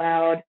cloud to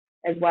cloud,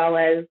 as well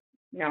as,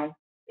 you know,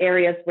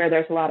 areas where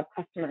there's a lot of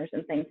customers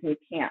and things we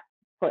can't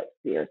put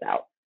spheres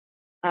out.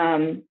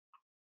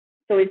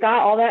 So we've got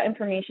all that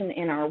information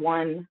in our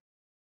one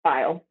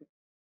file.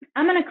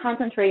 I'm going to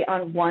concentrate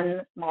on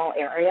one small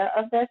area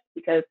of this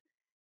because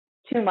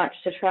too much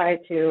to try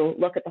to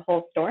look at the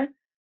whole store.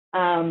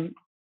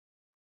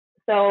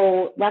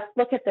 So let's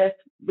look at this.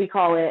 We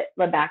call it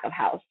the back of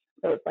house.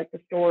 So it's like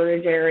the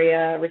storage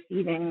area,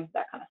 receiving,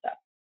 that kind of stuff.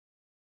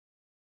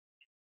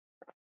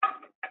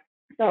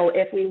 So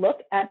if we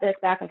look at this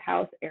back of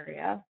house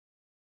area,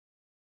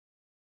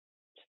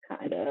 just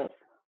kind of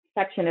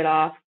section it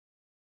off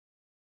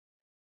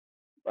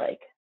like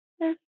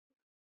this.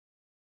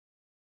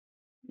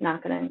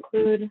 Not going to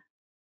include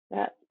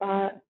that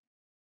spot.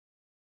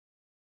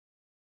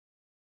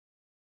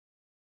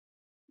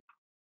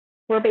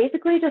 We're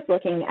basically just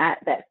looking at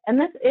this. And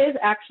this is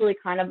actually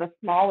kind of a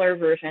smaller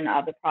version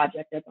of the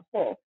project as a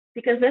whole,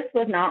 because this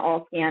was not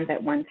all scanned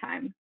at one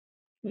time.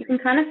 You can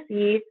kind of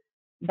see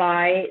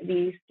by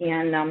the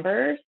scan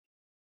numbers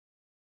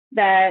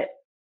that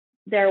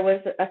there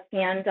was a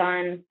scan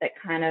done that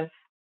kind of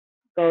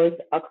goes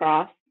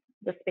across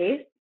the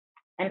space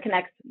and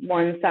connects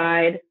one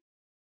side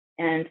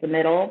and the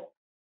middle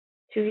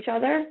to each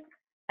other.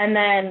 And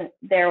then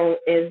there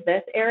is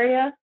this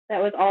area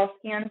that was all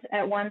scanned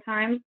at one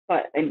time,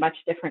 but a much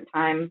different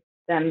time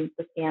than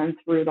the scan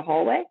through the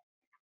hallway,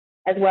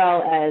 as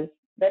well as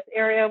this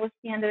area was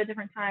scanned at a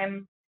different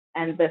time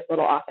and this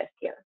little office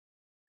here.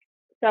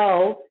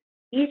 So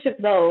each of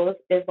those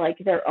is like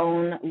their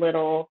own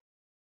little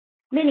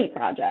mini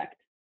project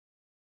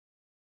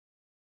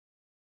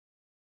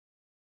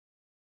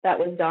that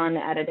was done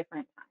at a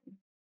different time.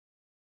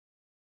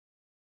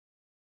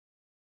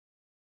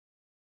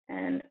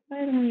 And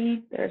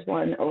finally, there's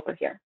one over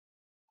here.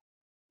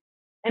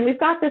 And we've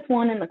got this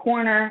one in the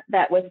corner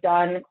that was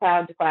done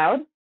cloud to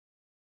cloud,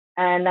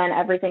 and then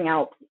everything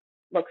else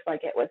looks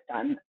like it was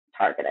done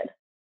targeted.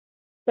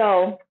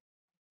 So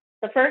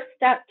the first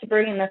step to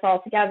bringing this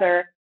all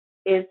together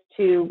is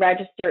to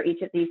register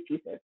each of these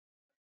pieces.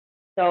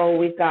 So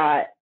we've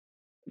got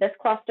this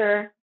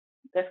cluster,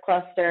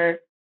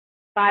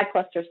 5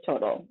 clusters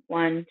total,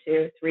 1,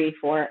 2, 3,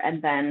 4,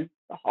 and then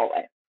the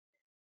hallway.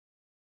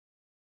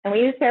 And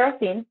we use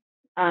Ferrocene,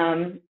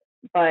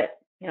 but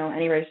you know,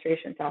 any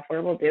registration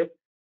software will do.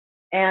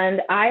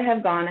 And I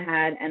have gone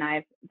ahead and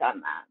I've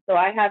done that. So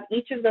I have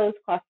each of those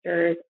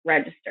clusters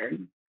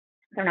registered.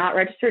 They're not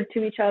registered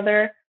to each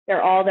other.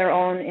 They're all their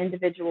own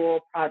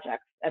individual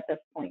projects at this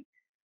point.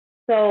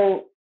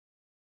 So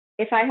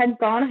if I had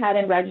gone ahead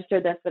and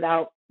registered this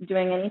without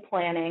doing any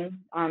planning,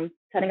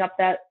 setting up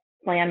that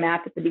plan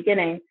map at the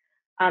beginning,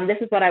 this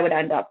is what I would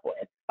end up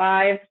with,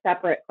 5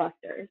 separate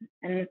clusters.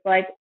 And it's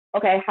like,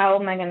 okay, how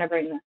am I going to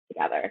bring this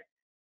together?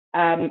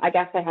 I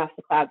guess I have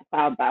to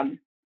cloud them.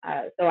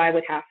 So I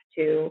would have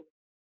to,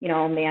 you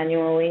know,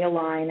 manually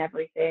align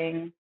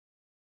everything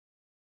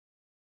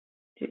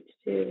to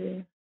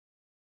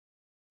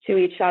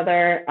each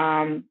other.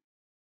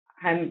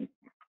 I'm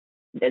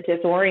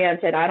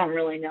disoriented. I don't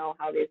really know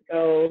how these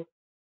go,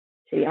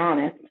 to be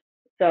honest.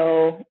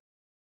 So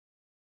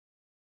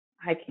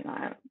I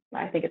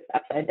think it's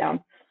upside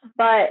down.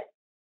 But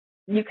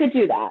you could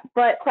do that,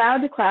 but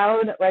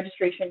cloud-to-cloud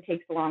registration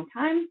takes a long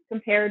time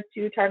compared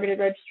to targeted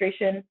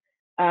registration.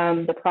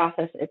 The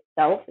process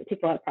itself, it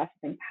takes a lot of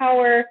processing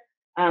power.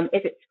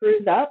 If it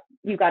screws up,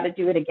 you got to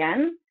do it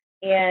again,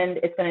 and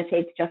it's going to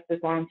take just as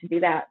long to do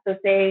that. So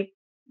say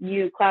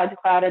you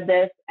cloud-to-clouded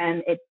this,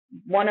 and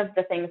one of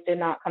the things did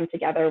not come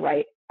together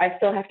right. I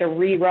still have to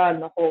rerun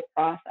the whole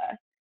process.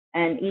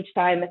 And each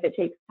time, if it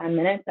takes 10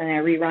 minutes and I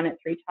rerun it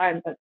 3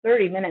 times, that's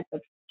 30 minutes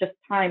of just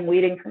time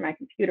waiting for my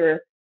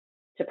computer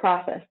to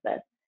process this.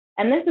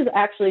 And this is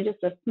actually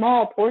just a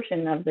small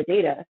portion of the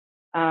data.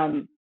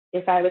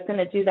 If I was going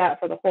to do that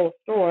for the whole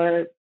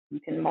store, you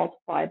can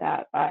multiply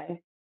that by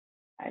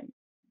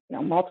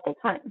multiple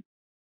times.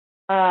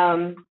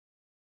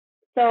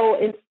 So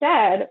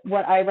instead,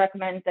 what I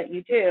recommend that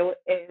you do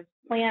is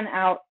plan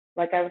out,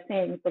 like I was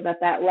saying, so that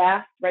that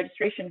last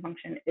registration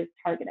function is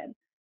targeted.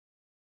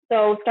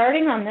 So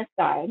starting on this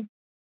side,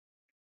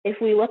 if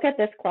we look at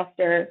this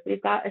cluster,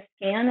 we've got a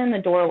scan in the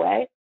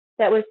doorway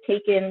that was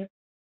taken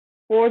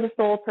for the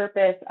sole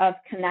purpose of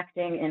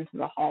connecting into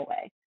the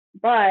hallway.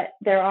 But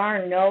there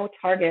are no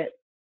targets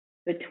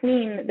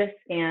between this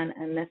scan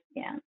and this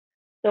scan.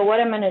 So what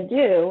I'm going to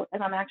do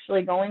is I'm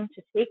actually going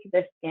to take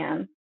this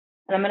scan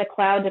and I'm going to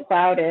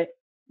cloud-to-cloud it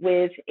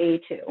with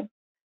A2.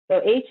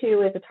 So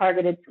A2 is a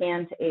targeted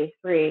scan to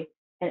A3,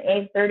 and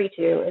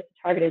A32 is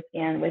a targeted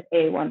scan with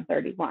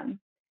A131.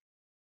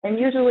 And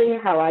usually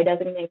how I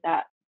designate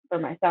that for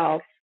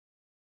myself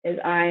is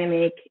I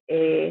make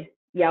a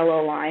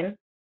yellow line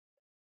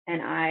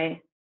and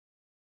I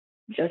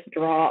just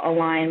draw a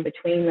line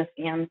between the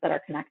scans that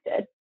are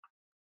connected.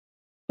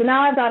 So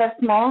now I've got a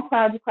small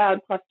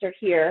cloud-to-cloud cluster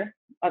here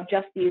of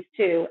just these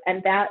two,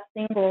 and that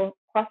single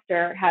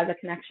cluster has a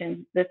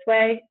connection this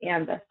way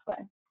and this way.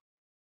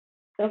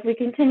 So if we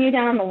continue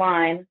down the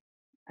line,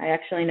 I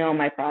actually know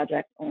my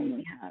project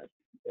only has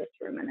this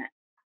for a minute,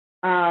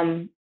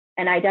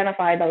 and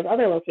identify those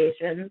other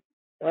locations.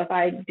 So if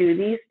I do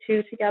these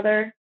two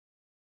together,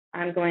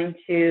 I'm going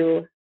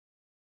to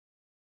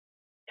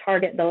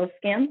target those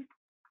scans.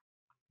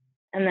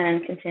 And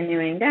then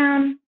continuing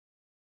down,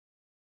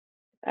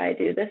 I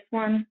do this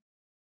one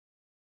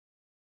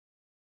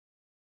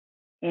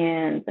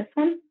and this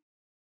one.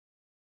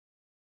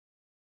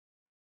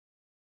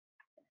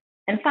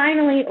 And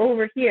finally,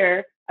 over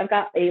here, I've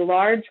got a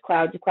large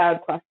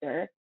cloud-to-cloud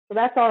cluster. So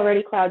that's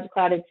already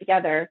cloud-to-clouded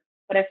together.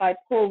 But if I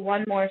pull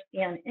one more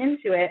scan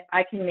into it,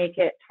 I can make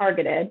it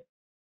targeted.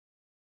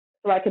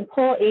 So I can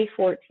pull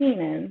A14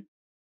 in,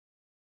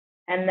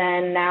 and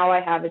then now I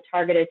have a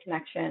targeted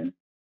connection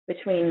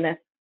between this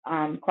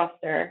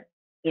cluster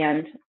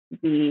and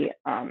the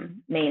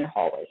main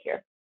hallway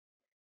here.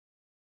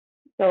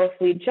 So if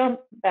we jump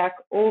back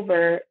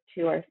over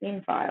to our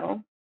scene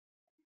file,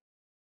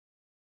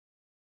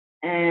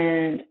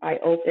 and I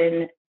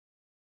open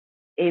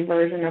a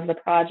version of the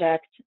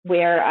project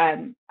where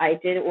I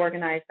did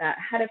organize that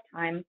ahead of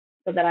time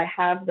so that I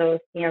have those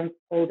scans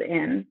pulled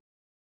in.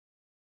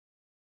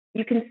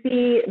 You can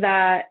see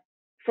that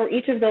for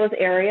each of those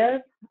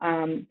areas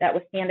that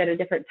was scanned at a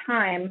different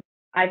time,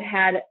 I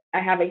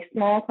have a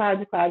small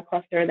cloud-to-cloud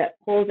cluster that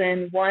pulls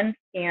in one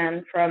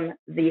scan from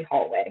the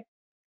hallway.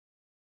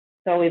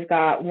 So we've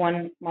got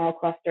one small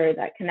cluster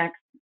that connects,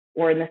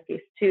 or in this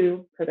case,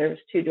 two, because there's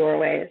two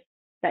doorways,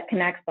 that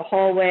connects the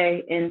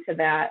hallway into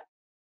that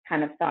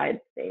kind of side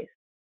space.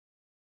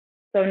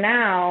 So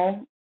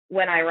now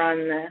when I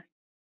run this,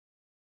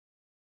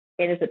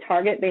 it is a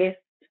target-based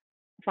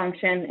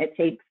function. It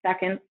takes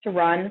seconds to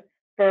run.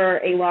 For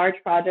a large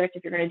project,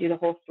 if you're going to do the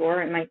whole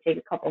store, it might take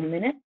a couple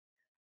minutes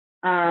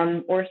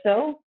or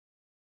so.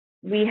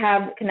 We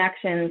have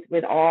connections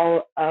with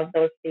all of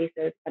those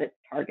spaces, but it's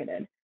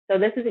targeted. So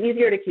this is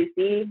easier to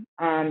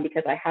QC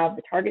because I have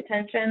the target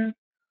tensions.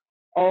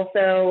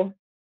 Also,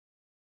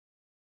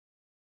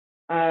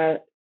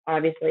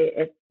 obviously,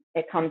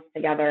 it comes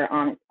together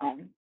on its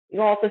own.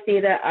 You'll also see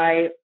that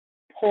I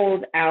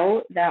pulled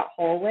out that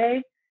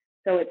hallway,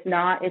 so it's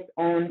not its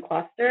own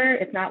cluster.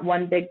 It's not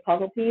one big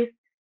puzzle piece,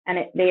 and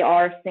they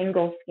are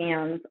single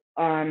scans,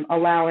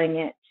 allowing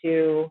it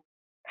to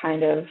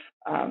kind of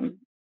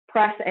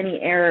press any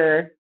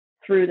error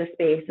through the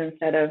space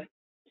instead of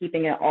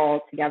keeping it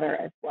all together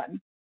as one.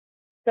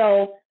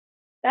 So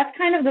that's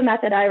kind of the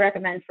method I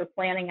recommend for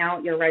planning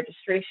out your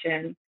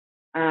registration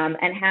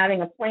and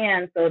having a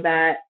plan so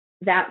that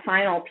that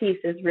final piece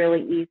is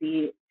really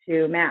easy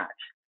to match,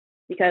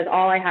 because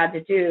all I had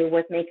to do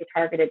was make a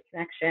targeted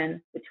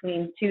connection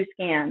between two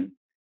scans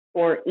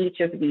for each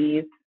of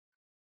these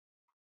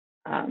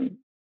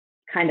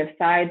kind of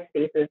side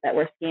spaces that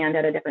were scanned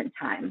at a different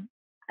time.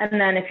 And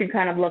then if you're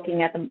kind of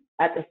looking at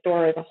the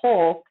store as a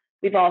whole,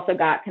 we've also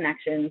got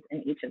connections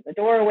in each of the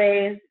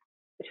doorways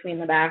between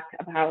the back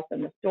of the house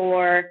and the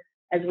store,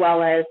 as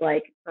well as,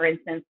 like, for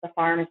instance, the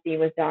pharmacy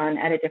was done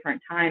at a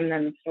different time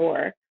than the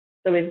store.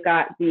 So we've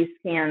got these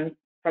scans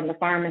from the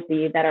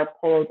pharmacy that are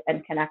pulled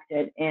and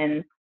connected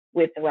in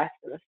with the rest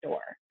of the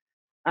store.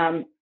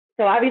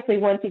 So obviously,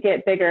 once you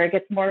get bigger, it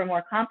gets more and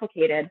more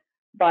complicated,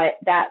 but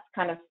that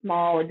kind of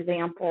small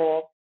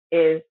example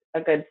is a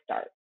good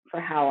start. for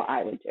how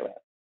I would do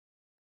it.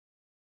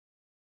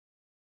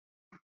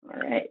 All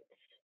right.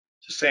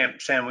 So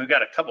Sam, we've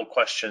got a couple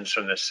questions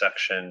from this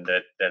section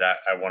that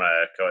I want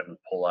to go ahead and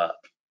pull up.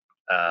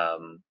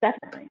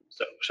 Definitely.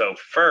 So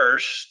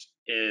first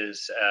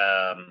is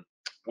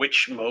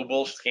which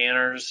mobile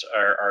scanners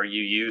are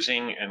you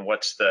using, and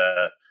what's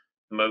the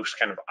most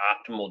kind of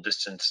optimal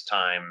distance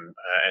time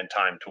and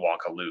time to walk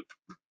a loop?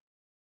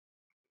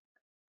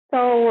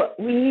 So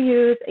we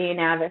use a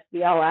Navis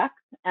VLX,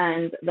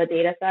 and the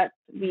data sets,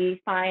 we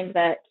find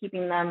that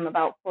keeping them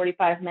about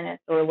 45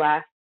 minutes or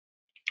less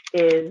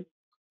is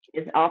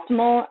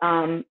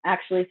optimal.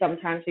 Actually,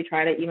 sometimes we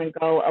try to even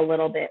go a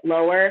little bit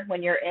lower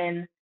when you're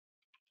in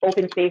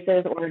open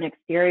spaces or an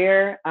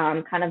exterior.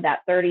 Kind of that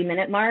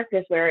 30-minute mark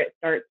is where it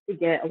starts to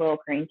get a little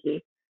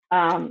cranky.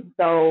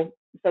 So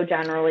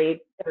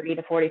generally 30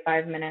 to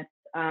 45 minutes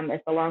is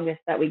the longest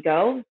that we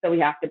go. So we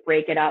have to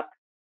break it up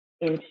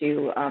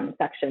into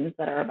sections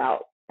that are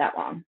about that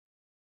long.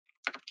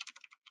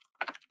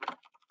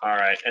 All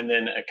right, and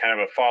then a kind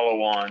of a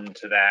follow-on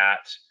to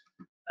that.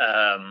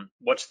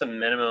 What's the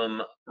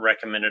minimum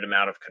recommended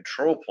amount of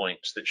control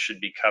points that should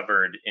be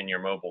covered in your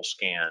mobile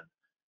scan?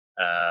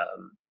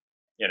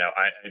 You know,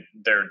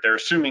 they're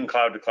assuming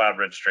cloud-to-cloud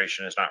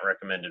registration is not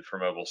recommended for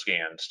mobile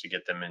scans to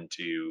get them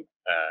into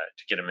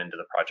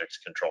the project's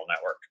control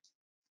network,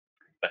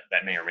 but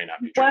that may or may not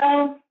be true.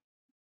 Well,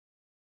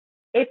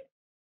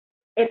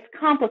 it's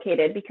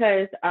complicated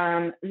because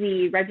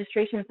the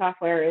registration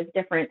software is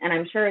different, and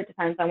I'm sure it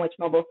depends on which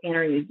mobile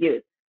scanner you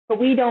use. But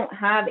we don't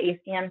have a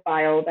scan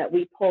file that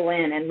we pull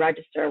in and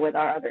register with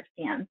our other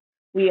scans.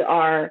 We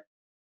are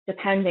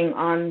depending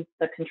on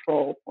the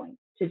control points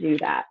to do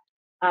that.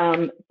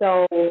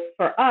 So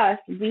for us,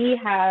 we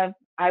have,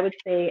 I would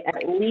say,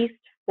 at least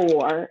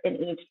 4 in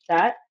each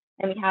set,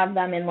 and we have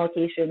them in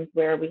locations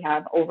where we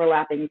have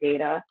overlapping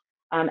data,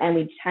 and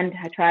we tend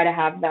to try to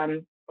have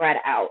them spread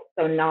out,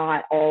 so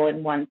not all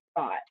in one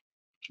spot.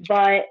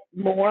 But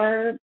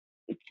more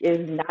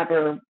is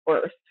never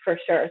worse, for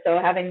sure. So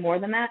having more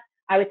than that,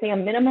 I would say a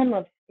minimum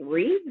of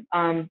 3.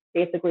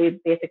 Basically,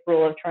 basic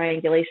rule of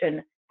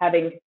triangulation,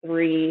 having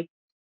 3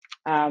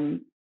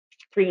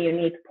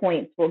 unique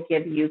points will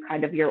give you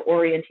kind of your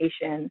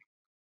orientation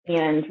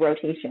and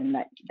rotation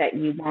that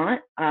you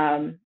want.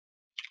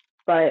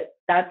 But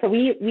that's, so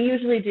we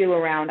usually do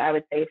around, I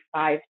would say,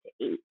 5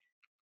 to 8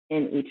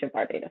 in each of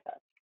our data sets.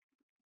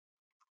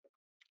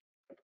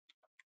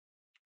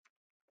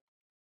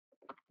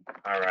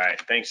 All right,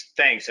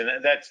 thanks, and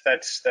that's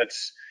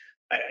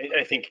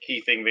I think the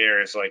key thing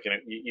there is, like,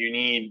 you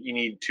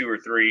need 2 or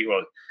 3.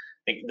 Well,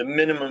 I think the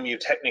minimum you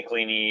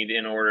technically need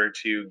in order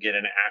to get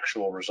an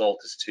actual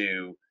result is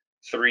 2.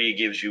 3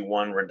 gives you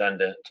 1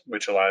 redundant,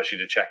 which allows you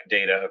to check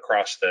data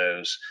across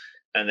those.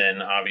 And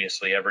then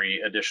obviously every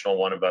additional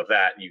one above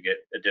that, you get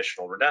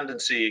additional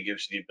redundancy. It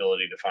gives you the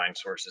ability to find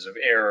sources of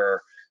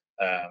error,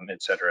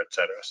 et cetera, et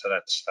cetera. So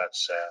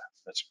that's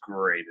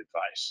great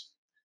advice.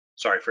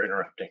 Sorry for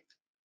interrupting.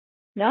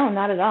 No,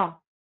 not at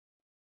all.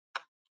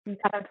 I'm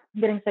kind of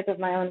getting sick of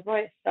my own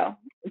voice, so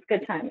it's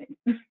good timing.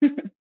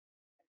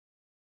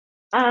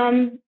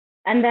 And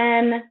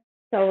then,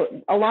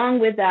 so along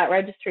with that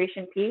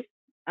registration piece,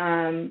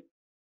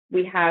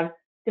 we have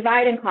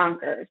divide and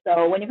conquer.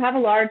 So when you have a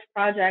large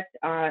project,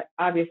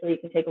 obviously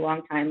it can take a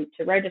long time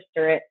to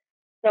register it.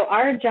 So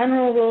our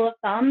general rule of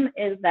thumb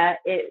is that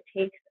it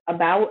takes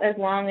about as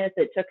long as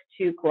it took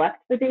to collect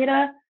the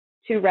data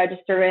to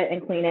register it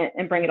and clean it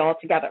and bring it all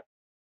together.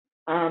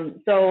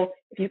 So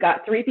if you've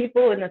got 3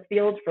 people in the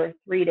field for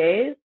 3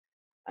 days,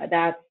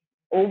 that's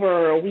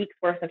over a week's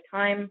worth of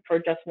time for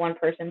just one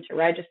person to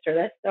register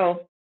this.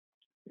 So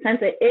since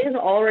it is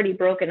already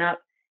broken up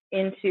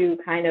into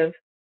kind of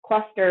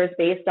clusters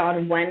based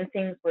on when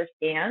things were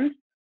scanned,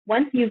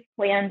 once you've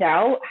planned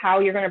out how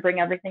you're going to bring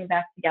everything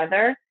back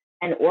together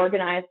and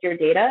organized your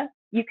data,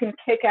 you can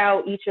kick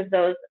out each of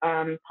those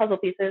puzzle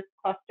pieces,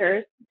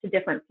 clusters, to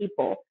different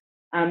people.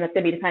 That's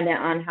going to be dependent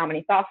on how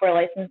many software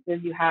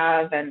licenses you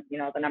have and, you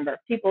know, the number of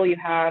people you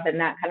have and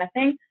that kind of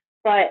thing.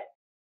 But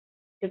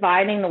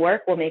dividing the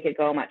work will make it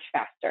go much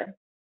faster.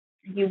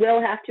 You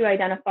will have to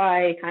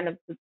identify kind of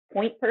the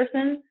point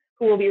person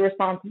who will be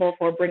responsible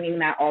for bringing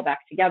that all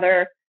back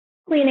together,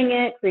 cleaning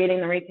it, creating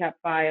the recap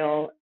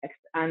file,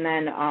 and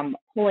then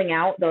pulling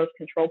out those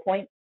control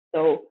points.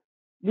 So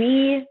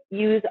we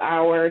use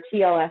our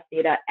TLS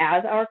data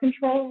as our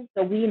control.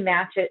 So we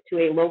match it to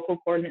a local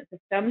coordinate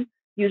system,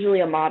 usually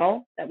a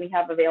model that we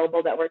have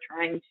available that we're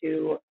trying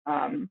to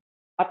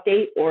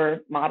update or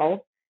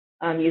model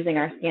using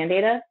our scan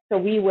data. So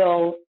we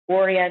will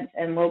orient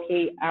and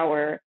locate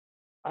our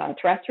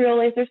terrestrial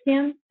laser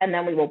scans, and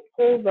then we will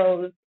pull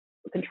those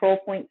control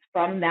points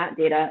from that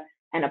data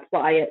and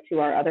apply it to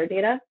our other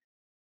data.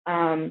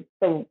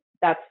 So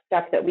that's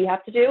stuff that we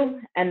have to do.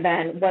 And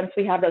then once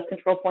we have those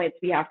control points,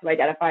 we have to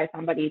identify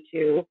somebody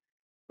to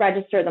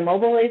register the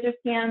mobile laser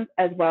scans,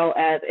 as well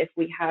as if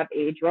we have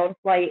a drone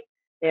flight,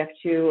 they have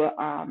to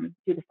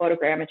do the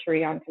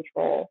photogrammetry on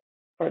control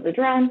for the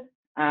drone.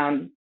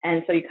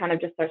 And so you kind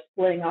of just start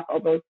splitting off all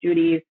those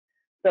duties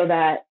so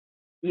that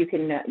you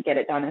can get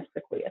it done as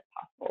quickly as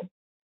possible.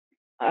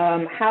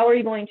 How are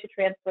you going to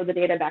transfer the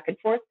data back and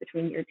forth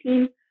between your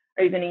team?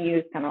 Are you going to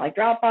use kind of like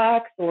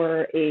Dropbox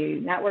or a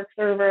network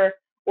server,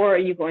 or are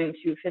you going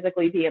to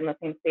physically be in the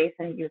same space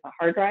and use a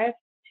hard drive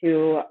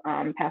to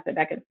pass it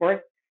back and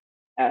forth?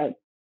 A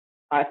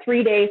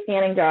 3-day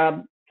scanning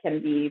job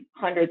can be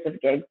hundreds of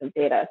gigs of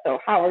data. So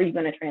how are you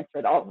going to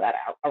transfer all of that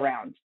out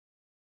around?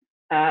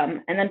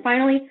 And then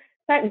finally,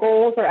 set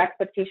goals or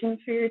expectations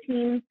for your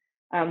team.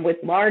 With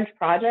large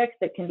projects,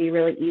 it can be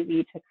really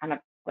easy to kind of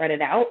spread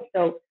it out.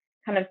 So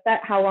kind of set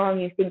how long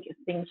you think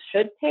things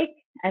should take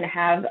and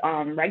have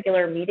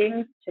regular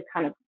meetings to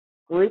kind of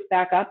group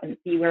back up and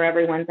see where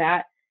everyone's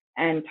at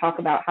and talk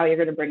about how you're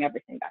going to bring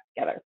everything back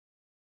together.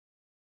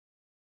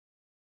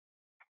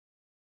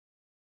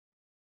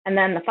 And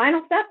then the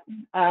final step,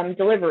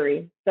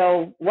 delivery.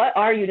 So what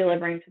are you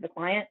delivering to the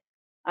client?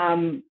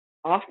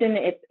 Often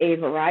it's a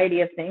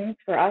variety of things.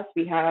 For us,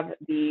 we have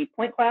the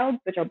point clouds,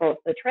 which are both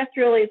the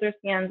terrestrial laser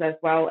scans as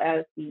well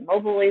as the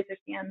mobile laser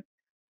scans.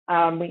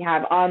 We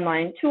have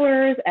online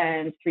tours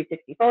and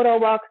 360 photo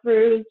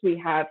walkthroughs. We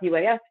have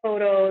UAS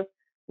photos.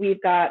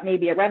 We've got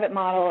maybe a Revit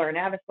model or a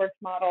Navisworks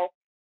model.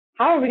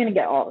 How are we going to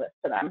get all of this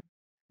to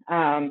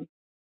them?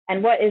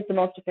 And what is the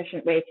most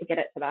efficient way to get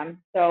it to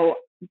them? So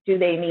do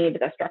they need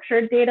the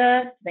structured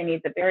data? Do they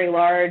need the very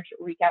large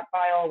recap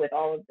file with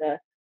all of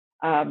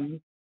the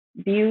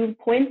view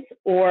points,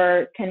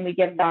 or can we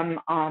give them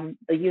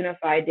the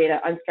unified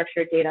data,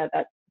 unstructured data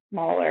that's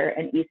smaller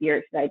and easier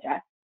to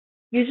digest?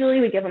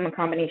 Usually we give them a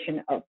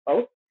combination of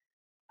both.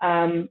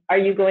 Are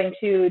you going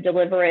to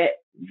deliver it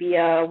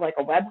via like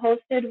a web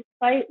hosted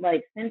site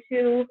like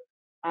Scan-to,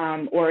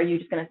 or are you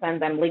just going to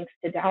send them links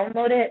to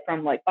download it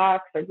from like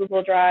Box or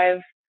Google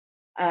Drive?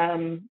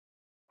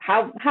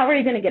 How are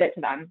you going to get it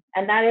to them?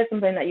 And that is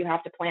something that you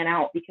have to plan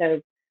out,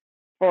 because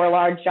for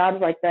large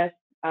jobs like this,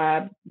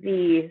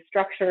 the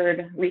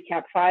structured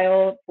recap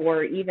file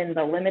for even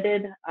the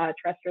limited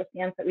terrestrial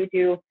scans that we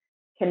do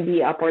can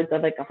be upwards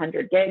of like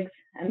 100 gigs.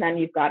 And then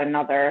you've got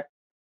another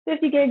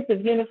 50 gigs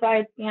of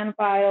unified scan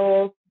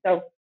files.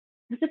 So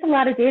it's just a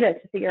lot of data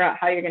to figure out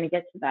how you're going to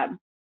get to them.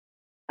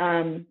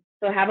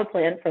 So have a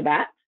plan for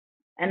that.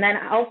 And then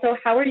also,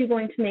 how are you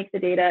going to make the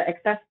data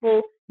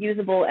accessible,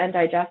 usable, and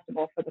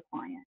digestible for the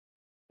client?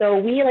 So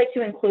we like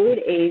to include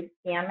a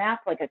scan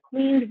map, like a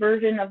cleaned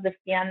version of the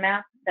scan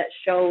map that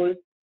shows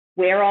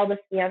where all the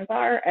scans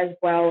are, as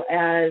well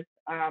as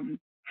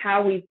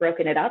how we've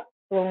broken it up.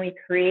 So when we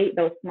create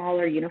those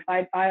smaller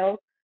unified files,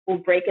 we'll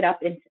break it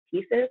up into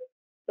pieces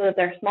so that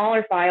they're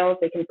smaller files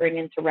they can bring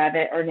into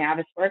Revit or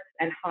Navisworks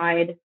and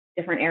hide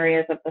different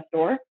areas of the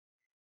store.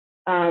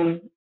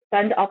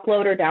 Send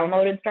upload or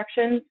download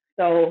instructions.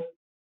 So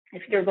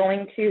if you're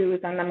going to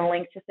send them a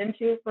link to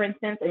Scan-to, for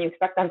instance, and you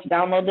expect them to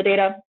download the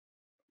data,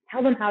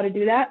 tell them how to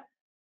do that.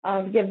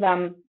 Give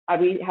them,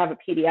 we have a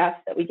PDF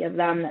that we give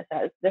them that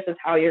says, this is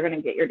how you're going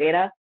to get your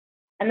data.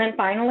 And then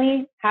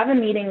finally, have a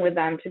meeting with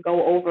them to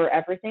go over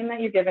everything that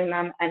you're giving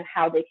them and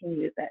how they can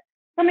use it.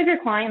 Some of your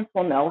clients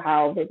will know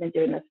how, they've been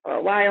doing this for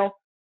a while,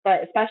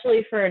 but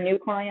especially for a new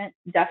client,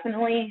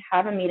 definitely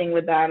have a meeting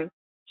with them,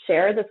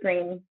 share the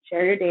screen,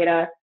 share your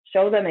data,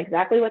 show them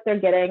exactly what they're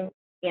getting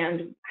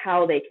and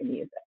how they can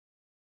use it.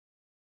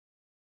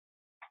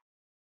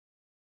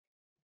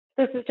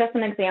 This is just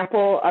an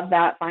example of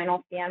that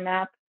final scan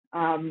map.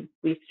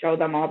 We show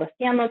them all the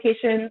scan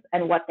locations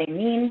and what they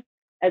mean,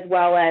 as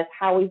well as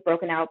how we've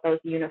broken out those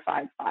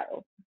unified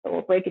files. So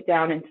we'll break it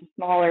down into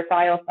smaller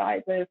file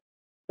sizes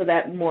so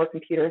that more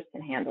computers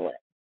can handle it.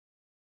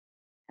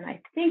 And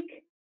I think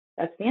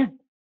that's the end.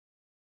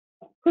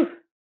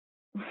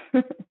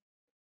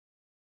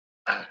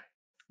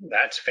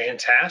 That's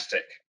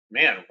fantastic.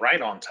 Man, right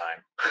on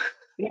time.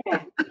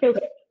 Yeah.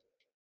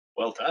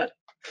 Well done.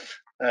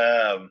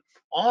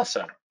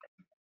 Awesome.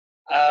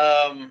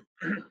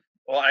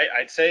 Well,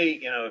 I'd say,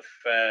 if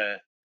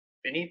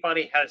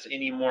anybody has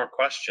any more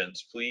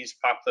questions, please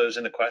pop those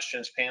in the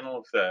questions panel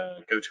of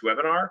the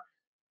GoToWebinar.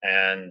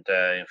 And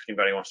if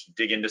anybody wants to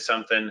dig into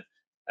something,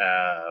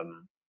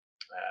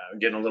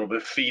 getting a little bit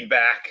of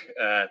feedback.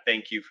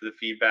 Thank you for the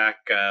feedback,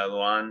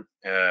 Luan.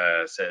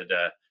 Said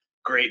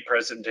great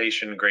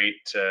presentation, great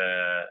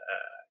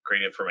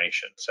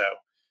information. So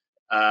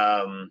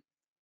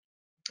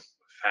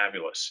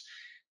fabulous.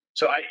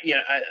 So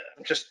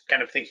I'm just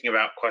kind of thinking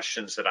about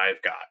questions that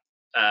I've got.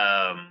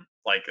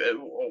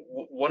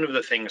 One of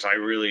the things I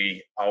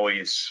really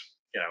always,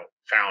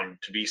 found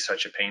to be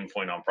such a pain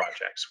point on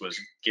projects was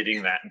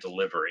getting that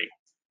delivery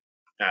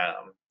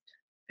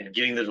and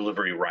getting the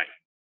delivery right.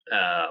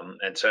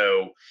 And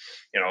so,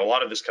 a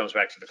lot of this comes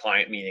back to the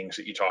client meetings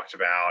that you talked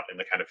about and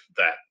the kind of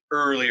that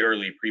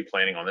early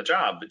pre-planning on the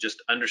job, but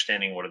just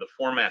understanding what are the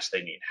formats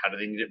they need, how do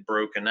they need it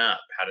broken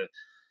up, how to,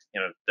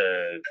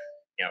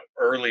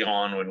 early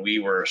on when we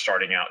were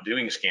starting out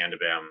doing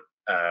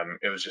scan-to-BIM,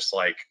 it was just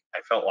like, I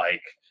felt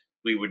like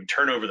we would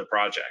turn over the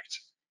project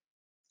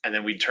and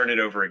then we'd turn it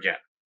over again,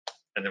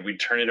 and then we'd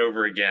turn it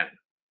over again.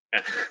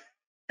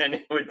 And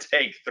it would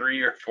take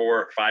 3 or 4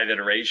 or 5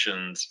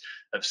 iterations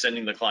of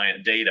sending the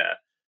client data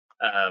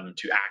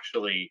to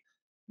actually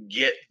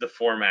get the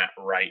format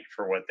right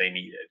for what they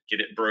needed,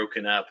 get it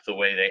broken up the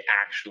way they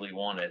actually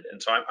wanted.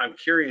 And so I'm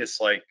curious,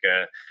 like,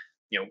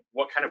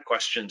 what kind of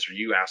questions are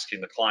you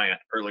asking the client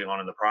early on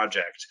in the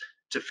project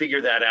to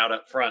figure that out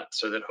up front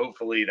so that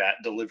hopefully that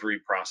delivery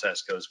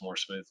process goes more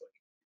smoothly?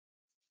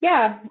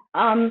 Yeah.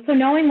 So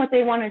knowing what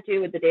they want to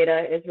do with the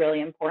data is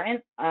really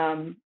important.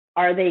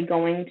 Are they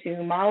going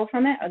to model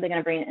from it? Are they going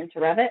to bring it into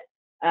Revit?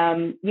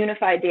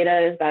 Unified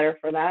data is better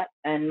for that,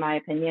 in my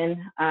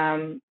opinion.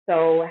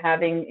 So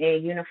having a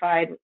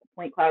unified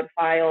point cloud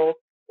file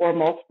or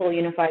multiple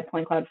unified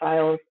point cloud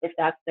files, if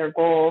that's their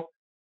goal,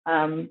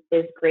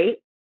 is great.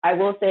 I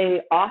will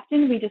say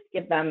often we just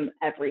give them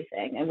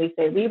everything and we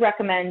say we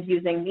recommend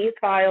using these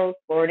files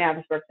for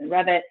Navisworks and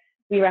Revit.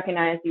 We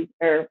recommend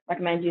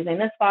using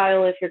this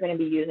file if you're going to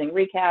be using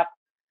Recap,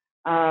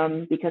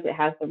 because it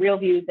has the real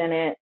views in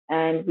it.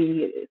 And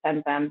we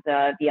send them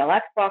the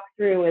VLX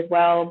walkthrough as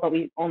well, but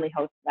we only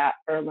host that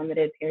for a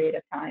limited period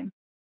of time.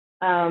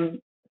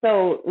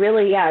 So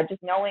really, yeah,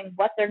 just knowing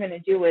what they're going to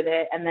do with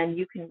it, and then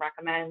you can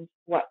recommend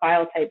what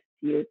file types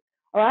to use.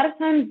 A lot of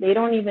times they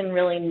don't even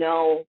really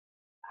know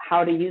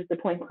how to use the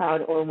point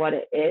cloud or what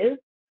it is.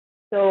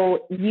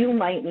 So you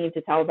might need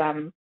to tell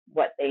them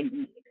what they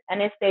need.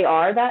 And if they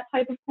are that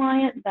type of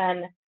client,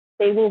 then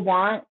they will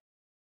want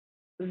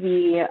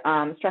the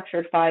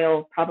structured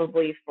file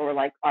probably for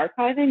like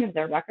archiving of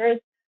their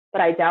records,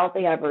 but I doubt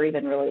they ever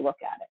even really look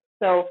at it.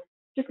 So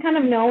just kind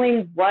of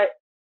knowing what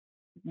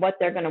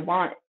they're going to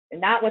want,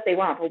 not what they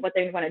want, but what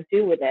they want to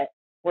do with it,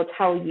 will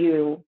tell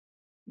you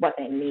what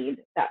they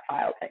need that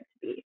file type to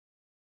be.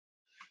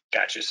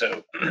 Gotcha.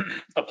 So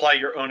apply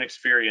your own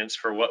experience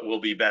for what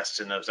will be best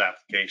in those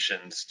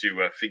applications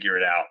to figure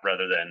it out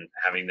rather than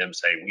having them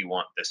say, we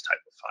want this type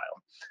of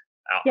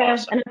file. Yeah,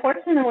 Awesome. and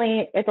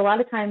unfortunately, it's a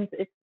lot of times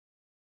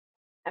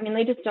I mean,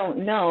 they just don't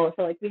know.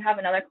 So like we have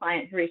another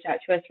client who reached out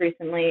to us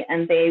recently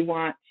and they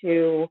want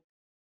to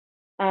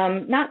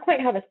not quite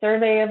have a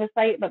survey of a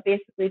site, but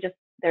basically just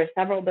there's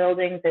several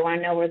buildings. They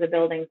want to know where the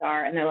buildings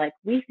are. And they're like,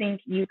 we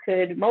think you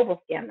could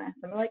mobile scan this.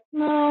 And we're like,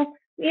 no,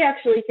 we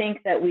actually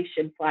think that we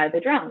should fly the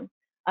drone,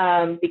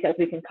 because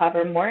we can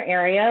cover more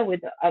area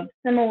with a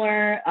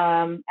similar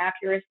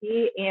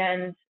accuracy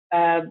and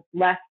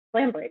less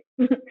slam breaks.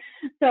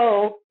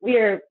 So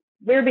we're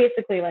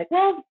basically like,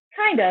 well,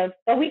 kind of,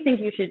 but we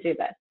think you should do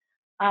this.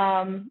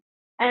 And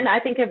I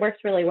think it works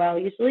really well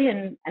usually,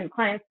 and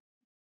clients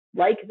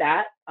like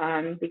that,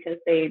 because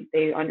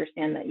they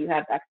understand that you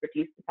have the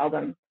expertise to tell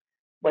them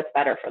what's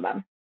better for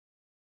them.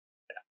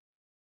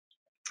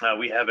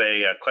 We have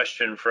a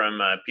question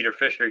from Peter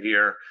Fisher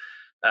here.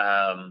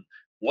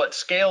 What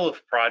scale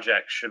of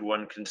project should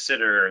one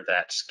consider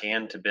that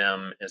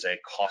scan-to-BIM is a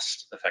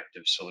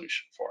cost-effective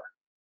solution for?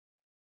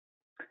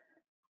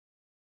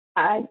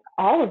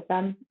 All of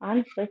them,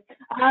 honestly.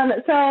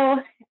 So,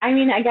 I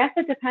mean, I guess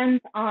it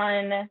depends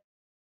on,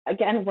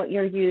 again, what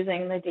you're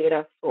using the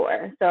data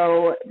for.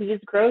 So these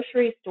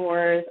grocery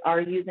stores are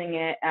using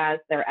it as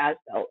their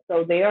as-built.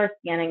 So they are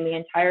scanning the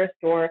entire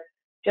store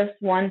just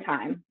one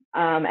time.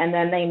 And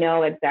then they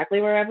know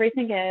exactly where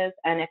everything is.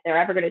 And if they're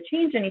ever going to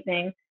change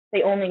anything,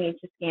 they only need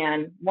to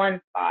scan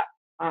one spot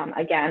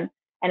again.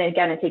 And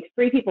again, it takes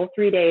 3 people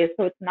 3 days.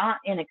 So it's not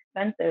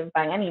inexpensive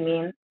by any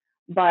means,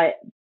 but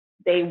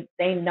they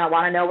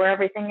want to know where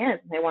everything is.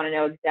 They want to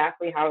know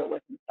exactly how it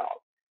was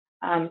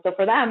installed. So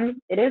for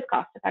them, it is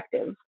cost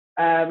effective.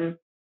 I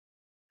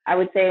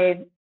would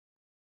say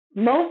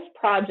most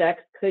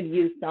projects could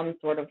use some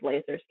sort of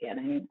laser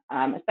scanning,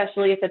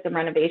 especially if it's a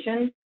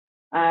renovation.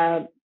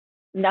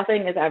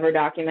 Nothing is ever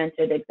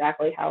documented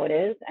exactly how it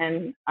is.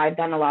 And I've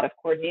done a lot of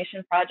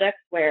coordination projects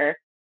where,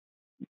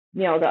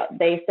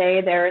 they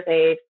say there's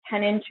a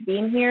 10-inch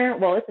beam here.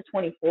 Well, it's a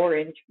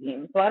 24-inch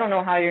beam. So I don't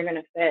know how you're going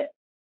to fit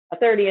a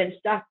 30-inch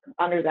duct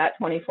under that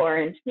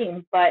 24-inch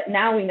beam. But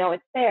now we know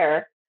it's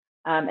there,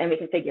 and we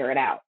can figure it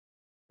out.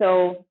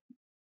 So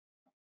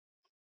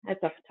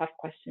that's a tough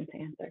question to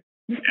answer.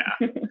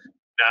 Yeah,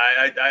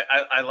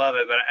 I love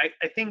it, but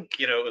I think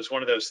it was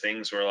one of those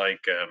things where,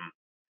 like,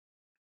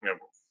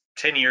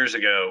 10 years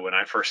ago when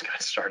I first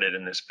got started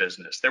in this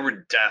business, there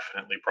were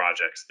definitely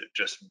projects that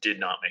just did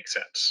not make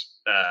sense,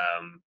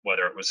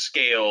 whether it was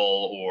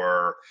scale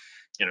or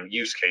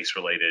use case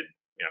related.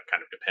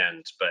 Kind of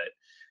depends, but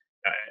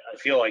I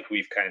feel like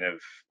we've kind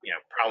of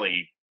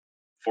probably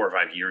 4 or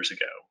 5 years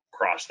ago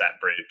crossed that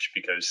bridge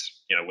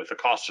because with the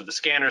cost of the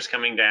scanners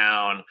coming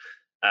down,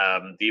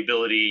 the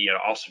ability,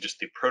 also just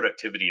the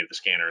productivity of the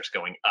scanners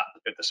going up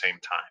at the same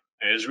time.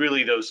 And it was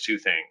really those two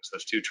things,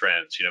 those two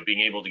trends,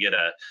 being able to get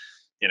a,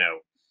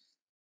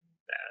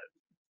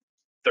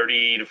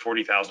 $30,000 to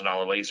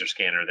 $40,000 laser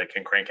scanner that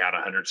can crank out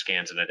 100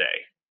 scans in a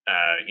day,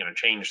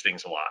 change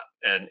things a lot.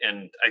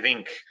 And I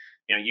think,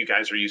 you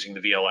guys are using the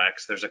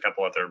VLX. There's a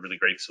couple other really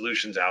great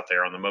solutions out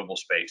there on the mobile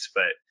space,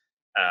 but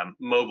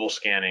mobile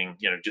scanning,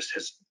 just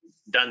has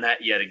done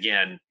that yet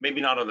again,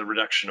 maybe not on the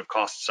reduction of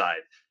cost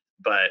side,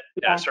 but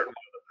certainly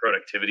on the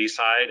productivity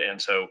side.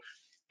 And so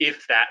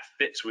if that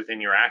fits within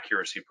your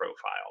accuracy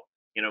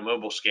profile,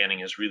 mobile scanning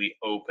has really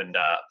opened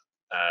up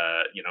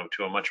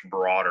to a much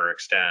broader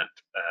extent,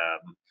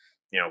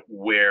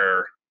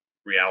 where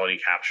reality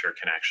capture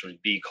can actually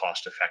be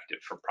cost effective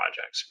for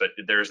projects. But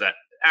there's that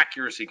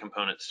accuracy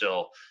component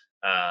still,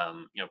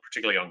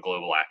 particularly on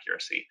global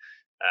accuracy,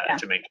 Yeah.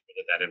 to make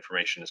sure that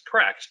information is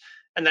correct.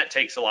 And that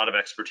takes a lot of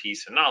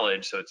expertise and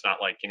knowledge. So it's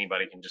not like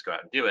anybody can just go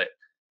out and do it.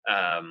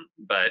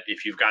 But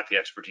if you've got the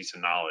expertise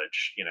and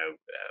knowledge,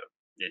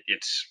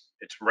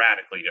 it's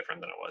radically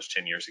different than it was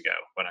 10 years ago,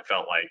 when I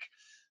felt like,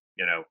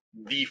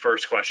 the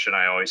first question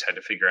I always had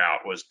to figure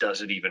out was,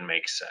 does it even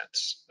make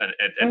sense? And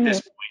at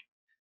this point,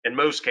 in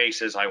most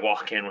cases, I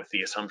walk in with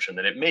the assumption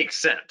that it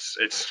makes sense.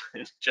 It's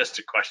just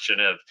a question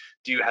of,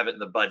 do you have it in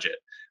the budget?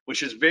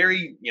 Which is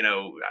very,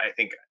 I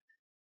think,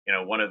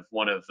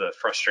 one of the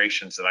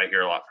frustrations that I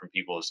hear a lot from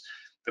people is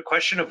the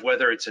question of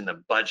whether it's in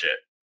the budget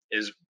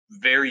is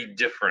very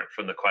different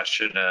from the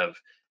question of,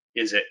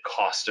 is it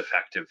cost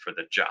effective for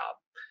the job?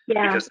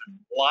 Yeah. Because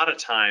a lot of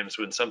times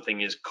when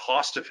something is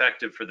cost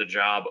effective for the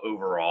job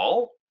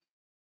overall,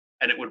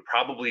 and it would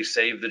probably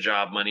save the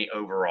job money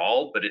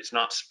overall, but it's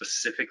not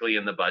specifically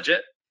in the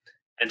budget.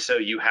 And so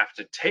you have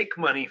to take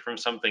money from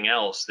something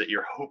else that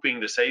you're hoping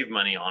to save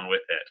money on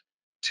with it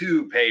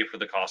to pay for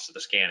the cost of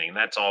the scanning.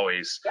 That's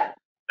always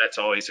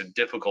a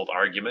difficult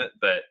argument,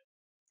 but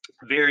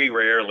very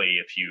rarely,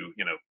 if you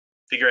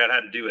figure out how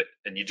to do it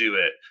and you do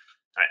it,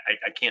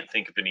 I can't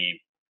think of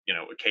any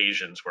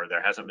occasions where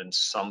there hasn't been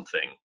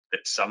something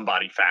that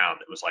somebody found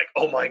that was like,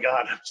 oh my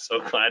God, I'm so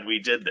glad we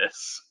did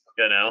this.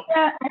 Yeah,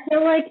 I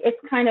feel like it's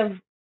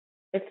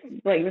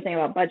what you were saying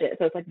about budget.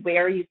 So it's like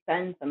where you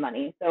spend the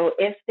money. So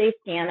if they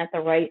scan at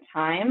the right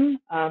time,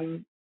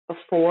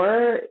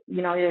 before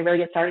you really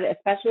get started,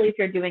 especially if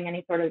you're doing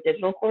any sort of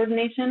digital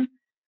coordination,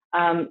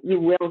 you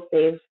will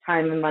save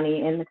time and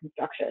money in the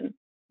construction.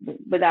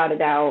 Without a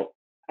doubt,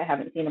 I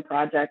haven't seen a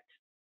project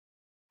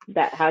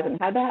that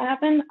hasn't had that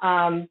happen.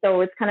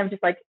 So it's kind of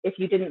just like, if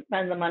you didn't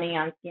spend the money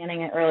on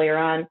scanning it earlier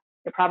on,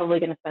 you're probably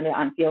going to spend it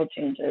on field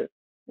changes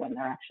when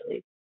they're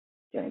actually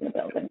doing the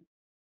building.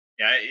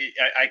 Yeah,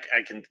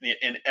 I can,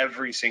 in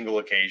every single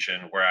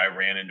occasion where I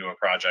ran into a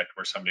project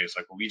where somebody was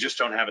like, well, we just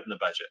don't have it in the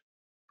budget.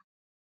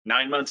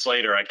 9 months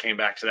later, I came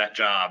back to that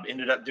job,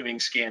 ended up doing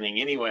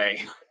scanning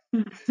anyway.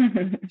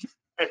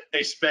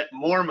 They spent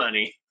more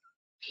money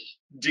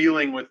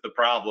dealing with the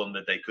problem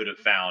that they could have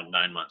found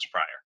 9 months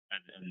prior.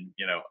 And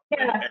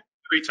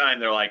every time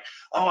they're like,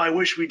 oh, I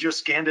wish we just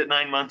scanned it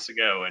 9 months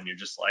ago. And you're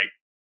just like,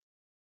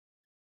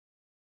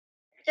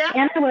 yeah.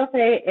 And I will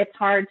say it's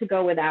hard to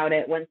go without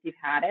it once you've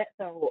had it.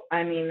 So,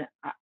 I mean,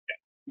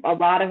 a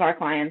lot of our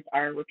clients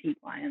are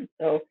repeat clients.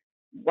 So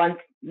once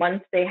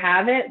they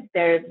have it,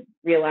 they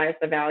realize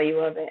the value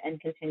of it and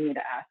continue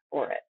to ask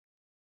for it.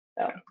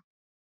 So.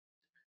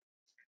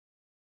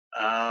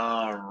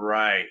 All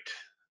right.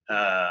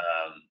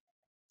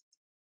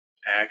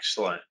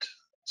 Excellent.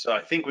 So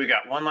I think we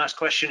got one last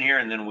question here,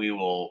 and then we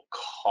will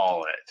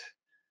call it.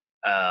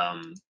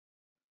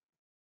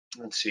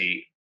 Let's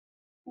see.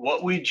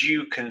 What would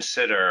you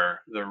consider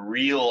the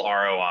real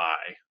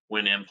ROI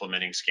when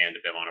implementing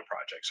scan-to-BIM on a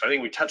project? So I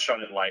think we touched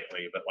on it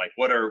lightly, but like,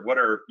 what are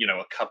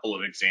a couple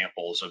of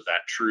examples of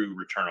that true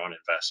return on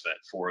investment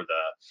for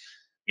the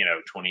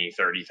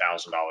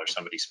 $20,000-$30,000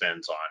 somebody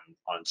spends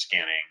on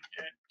scanning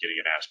and getting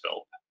an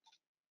as-built?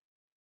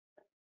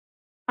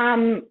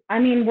 I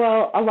mean,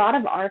 well, a lot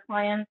of our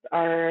clients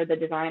are the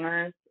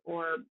designers,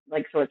 or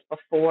so it's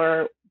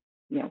before,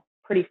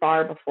 pretty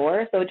far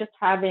before. So just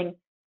having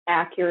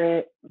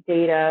accurate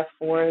data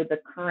for the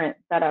current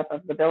setup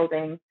of the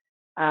building,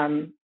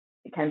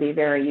 it can be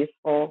very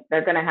useful.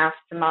 They're going to have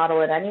to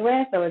model it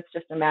anyway, so it's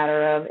just a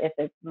matter of if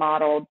it's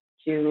modeled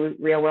to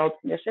real world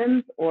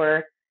conditions,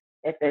 or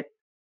if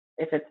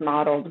it's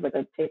modeled with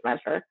a tape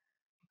measure.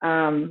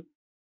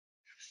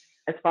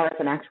 As far as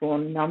an actual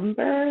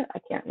number, I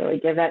can't really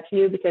give that to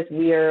you, because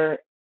we're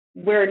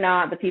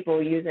not the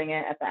people using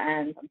it at the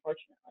end.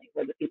 Unfortunately,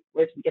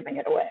 we're just giving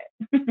it away.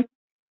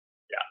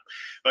 Yeah,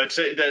 but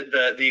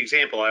the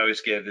example I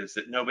always give is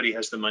that nobody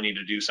has the money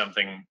to do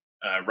something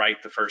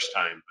right the first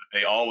time, but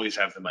they always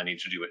have the money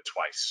to do it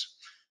twice.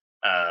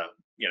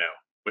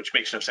 Which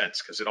makes no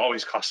sense, because it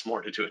always costs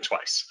more to do it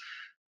twice.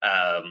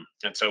 And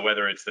so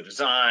whether it's the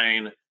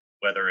design,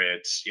 whether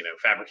it's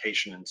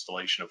fabrication,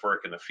 installation of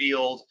work in the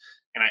field,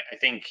 and I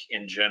think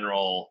in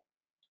general,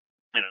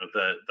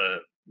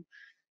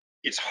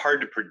 it's hard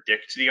to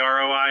predict the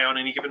ROI on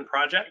any given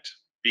project,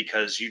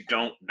 because you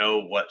don't know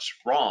what's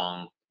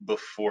wrong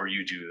before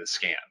you do the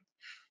scan.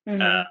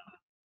 Mm-hmm.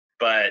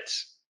 But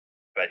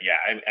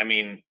yeah, I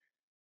mean,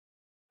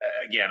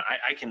 again,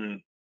 I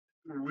can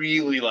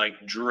really,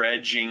 like,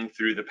 dredging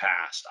through the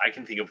past, I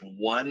can think of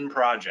one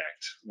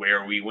project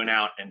where we went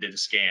out and did a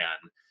scan,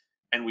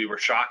 and we were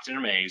shocked and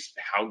amazed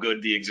how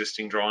good the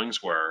existing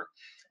drawings were,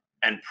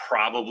 and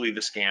probably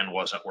the scan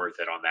wasn't worth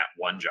it on that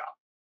one job.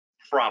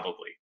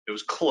 Probably. It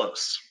was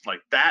close.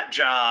 Like, that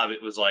job,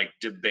 it was like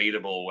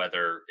debatable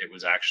whether it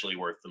was actually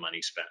worth the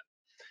money spent.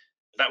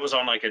 That was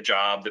on like a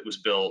job that was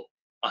built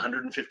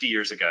 150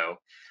 years ago,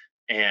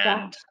 and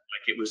Wow.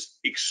 like it was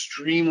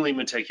extremely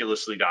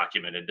meticulously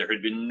documented. There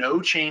had been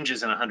no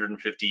changes in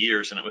 150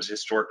 years, and it was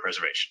historic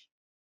preservation.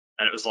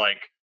 And it was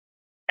like,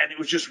 and it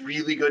was just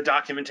really good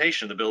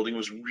documentation. The building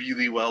was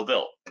really well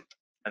built,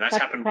 and that's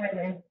That's happened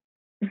surprising.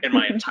 in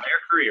my entire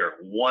career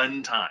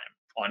one time.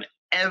 On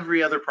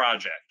every other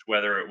project,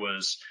 whether it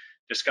was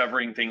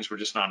discovering things were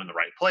just not in the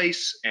right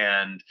place,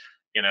 and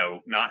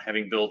not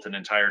having built an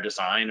entire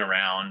design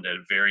around a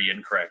very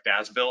incorrect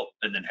as built,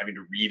 and then having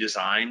to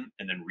redesign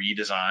and then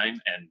redesign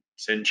and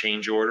send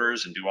change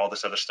orders and do all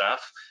this other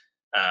stuff,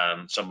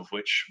 some of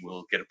which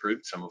will get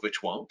approved, some of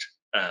which won't.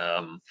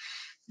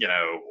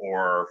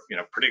 Or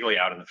particularly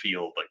out in the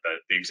field, like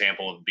the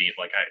example of being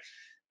like, I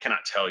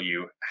cannot tell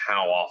you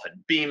how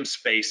often beam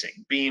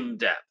spacing, beam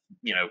depth,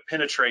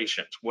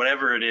 penetrations,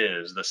 whatever it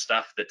is, the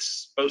stuff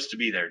that's supposed to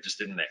be there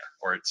just isn't there,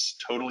 or it's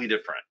totally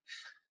different.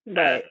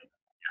 Right.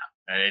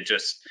 And it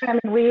just, And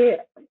we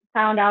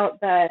found out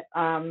that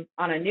on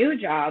a new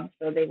job,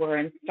 so they were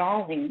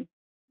installing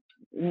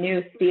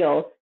new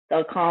steel,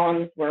 the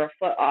columns were a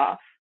foot off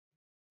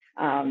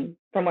from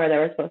where they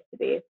were supposed to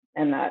be,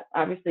 and that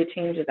obviously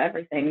changes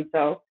everything.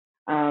 So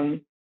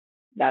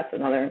that's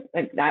another,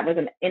 like, that was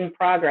an in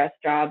progress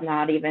job,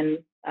 not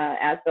even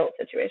as built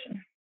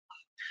situation.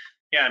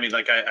 yeah, I mean,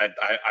 like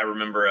I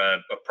remember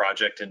a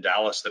project in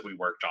Dallas that we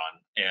worked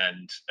on,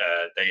 and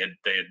they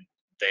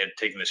had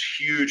taken this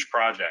huge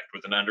project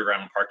with an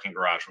underground parking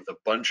garage with a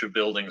bunch of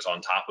buildings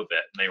on top of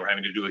it, and they were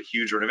having to do a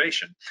huge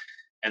renovation,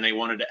 and they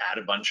wanted to add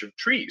a bunch of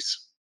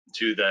trees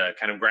to the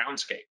kind of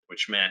groundscape,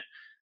 which meant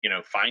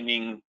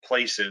finding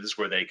places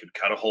where they could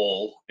cut a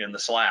hole in the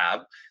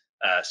slab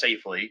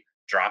safely,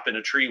 drop in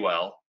a tree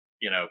well,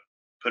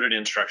 put it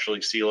in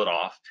structurally, seal it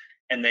off.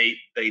 And they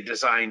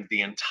designed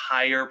the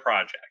entire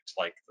project,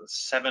 like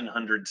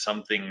 700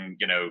 something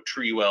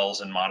tree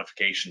wells and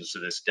modifications to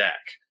this deck.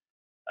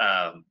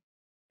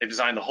 They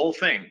designed the whole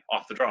thing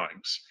off the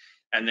drawings,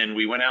 and then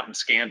we went out and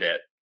scanned it,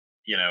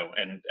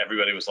 and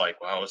everybody was like,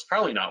 well, it's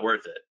probably not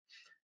worth it.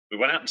 We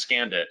went out and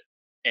scanned it,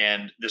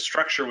 and the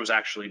structure was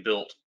actually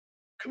built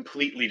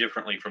completely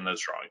differently from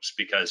those drawings,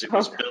 because it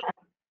was built,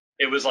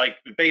 it was like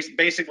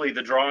basically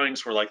the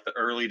drawings were like the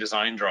early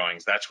design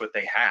drawings. That's what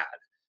they had.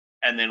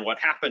 And then what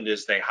happened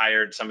is they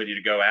hired somebody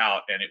to go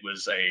out, and it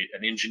was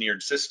an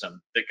engineered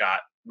system that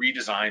got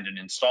redesigned and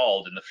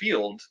installed in the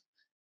field,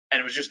 and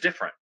it was just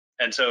different.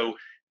 And so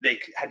they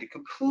had to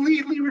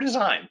completely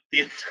redesign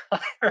the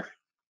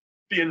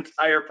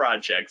entire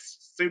project,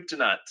 soup to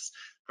nuts,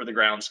 for the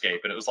groundscape.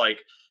 And it was like,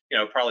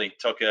 probably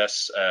took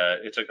us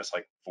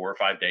like 4 or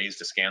 5 days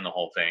to scan the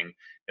whole thing.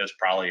 It was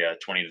probably a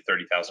 $20,000 to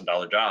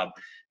 $30,000 job,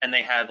 and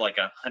they had like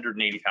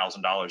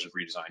 $180,000 of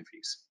redesign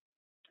fees.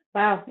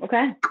 Wow.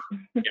 Okay.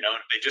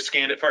 They just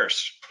scanned it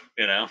first.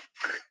 Could have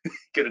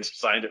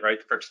designed it right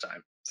the first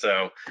time.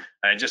 So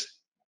I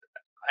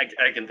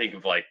can think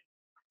of like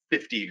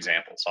 50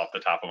 examples off the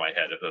top of my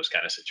head of those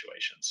kind of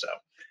situations. So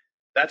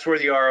that's where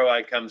the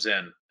ROI comes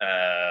in,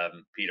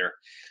 Peter.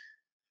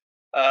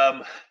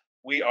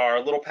 We are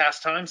a little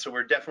past time, so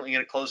we're definitely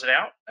going to close it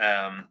out.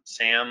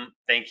 Sam,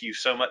 thank you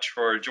so much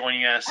for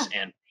joining us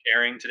and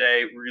sharing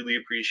today. Really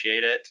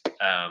appreciate it.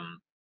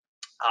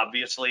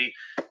 Obviously,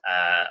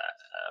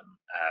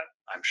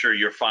 I'm sure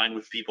you're fine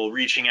with people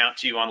reaching out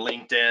to you on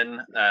LinkedIn.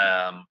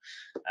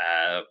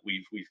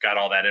 We've got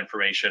all that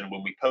information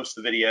when we post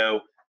the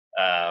video,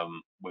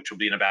 which will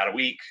be in about a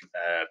week.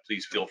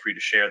 Please feel free to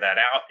share that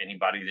out.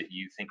 Anybody that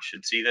you think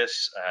should see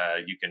this,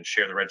 you can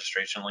share the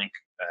registration link.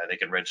 They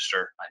can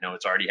register. I know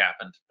it's already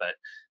happened, but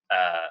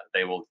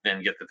they will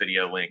then get the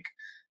video link.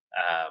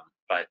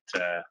 But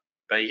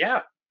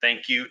yeah,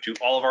 thank you to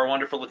all of our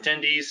wonderful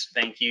attendees.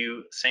 Thank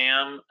you,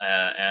 Sam,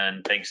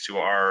 and thanks to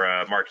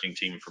our marketing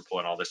team for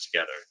pulling all this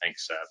together.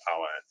 Thanks,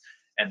 Paula,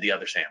 and the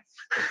other Sam.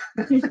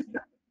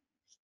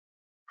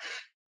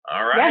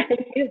 All right. Yeah,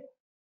 thank you.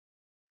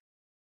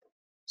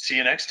 See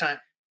you next time.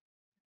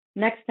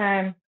 Next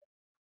time.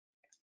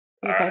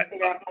 All right.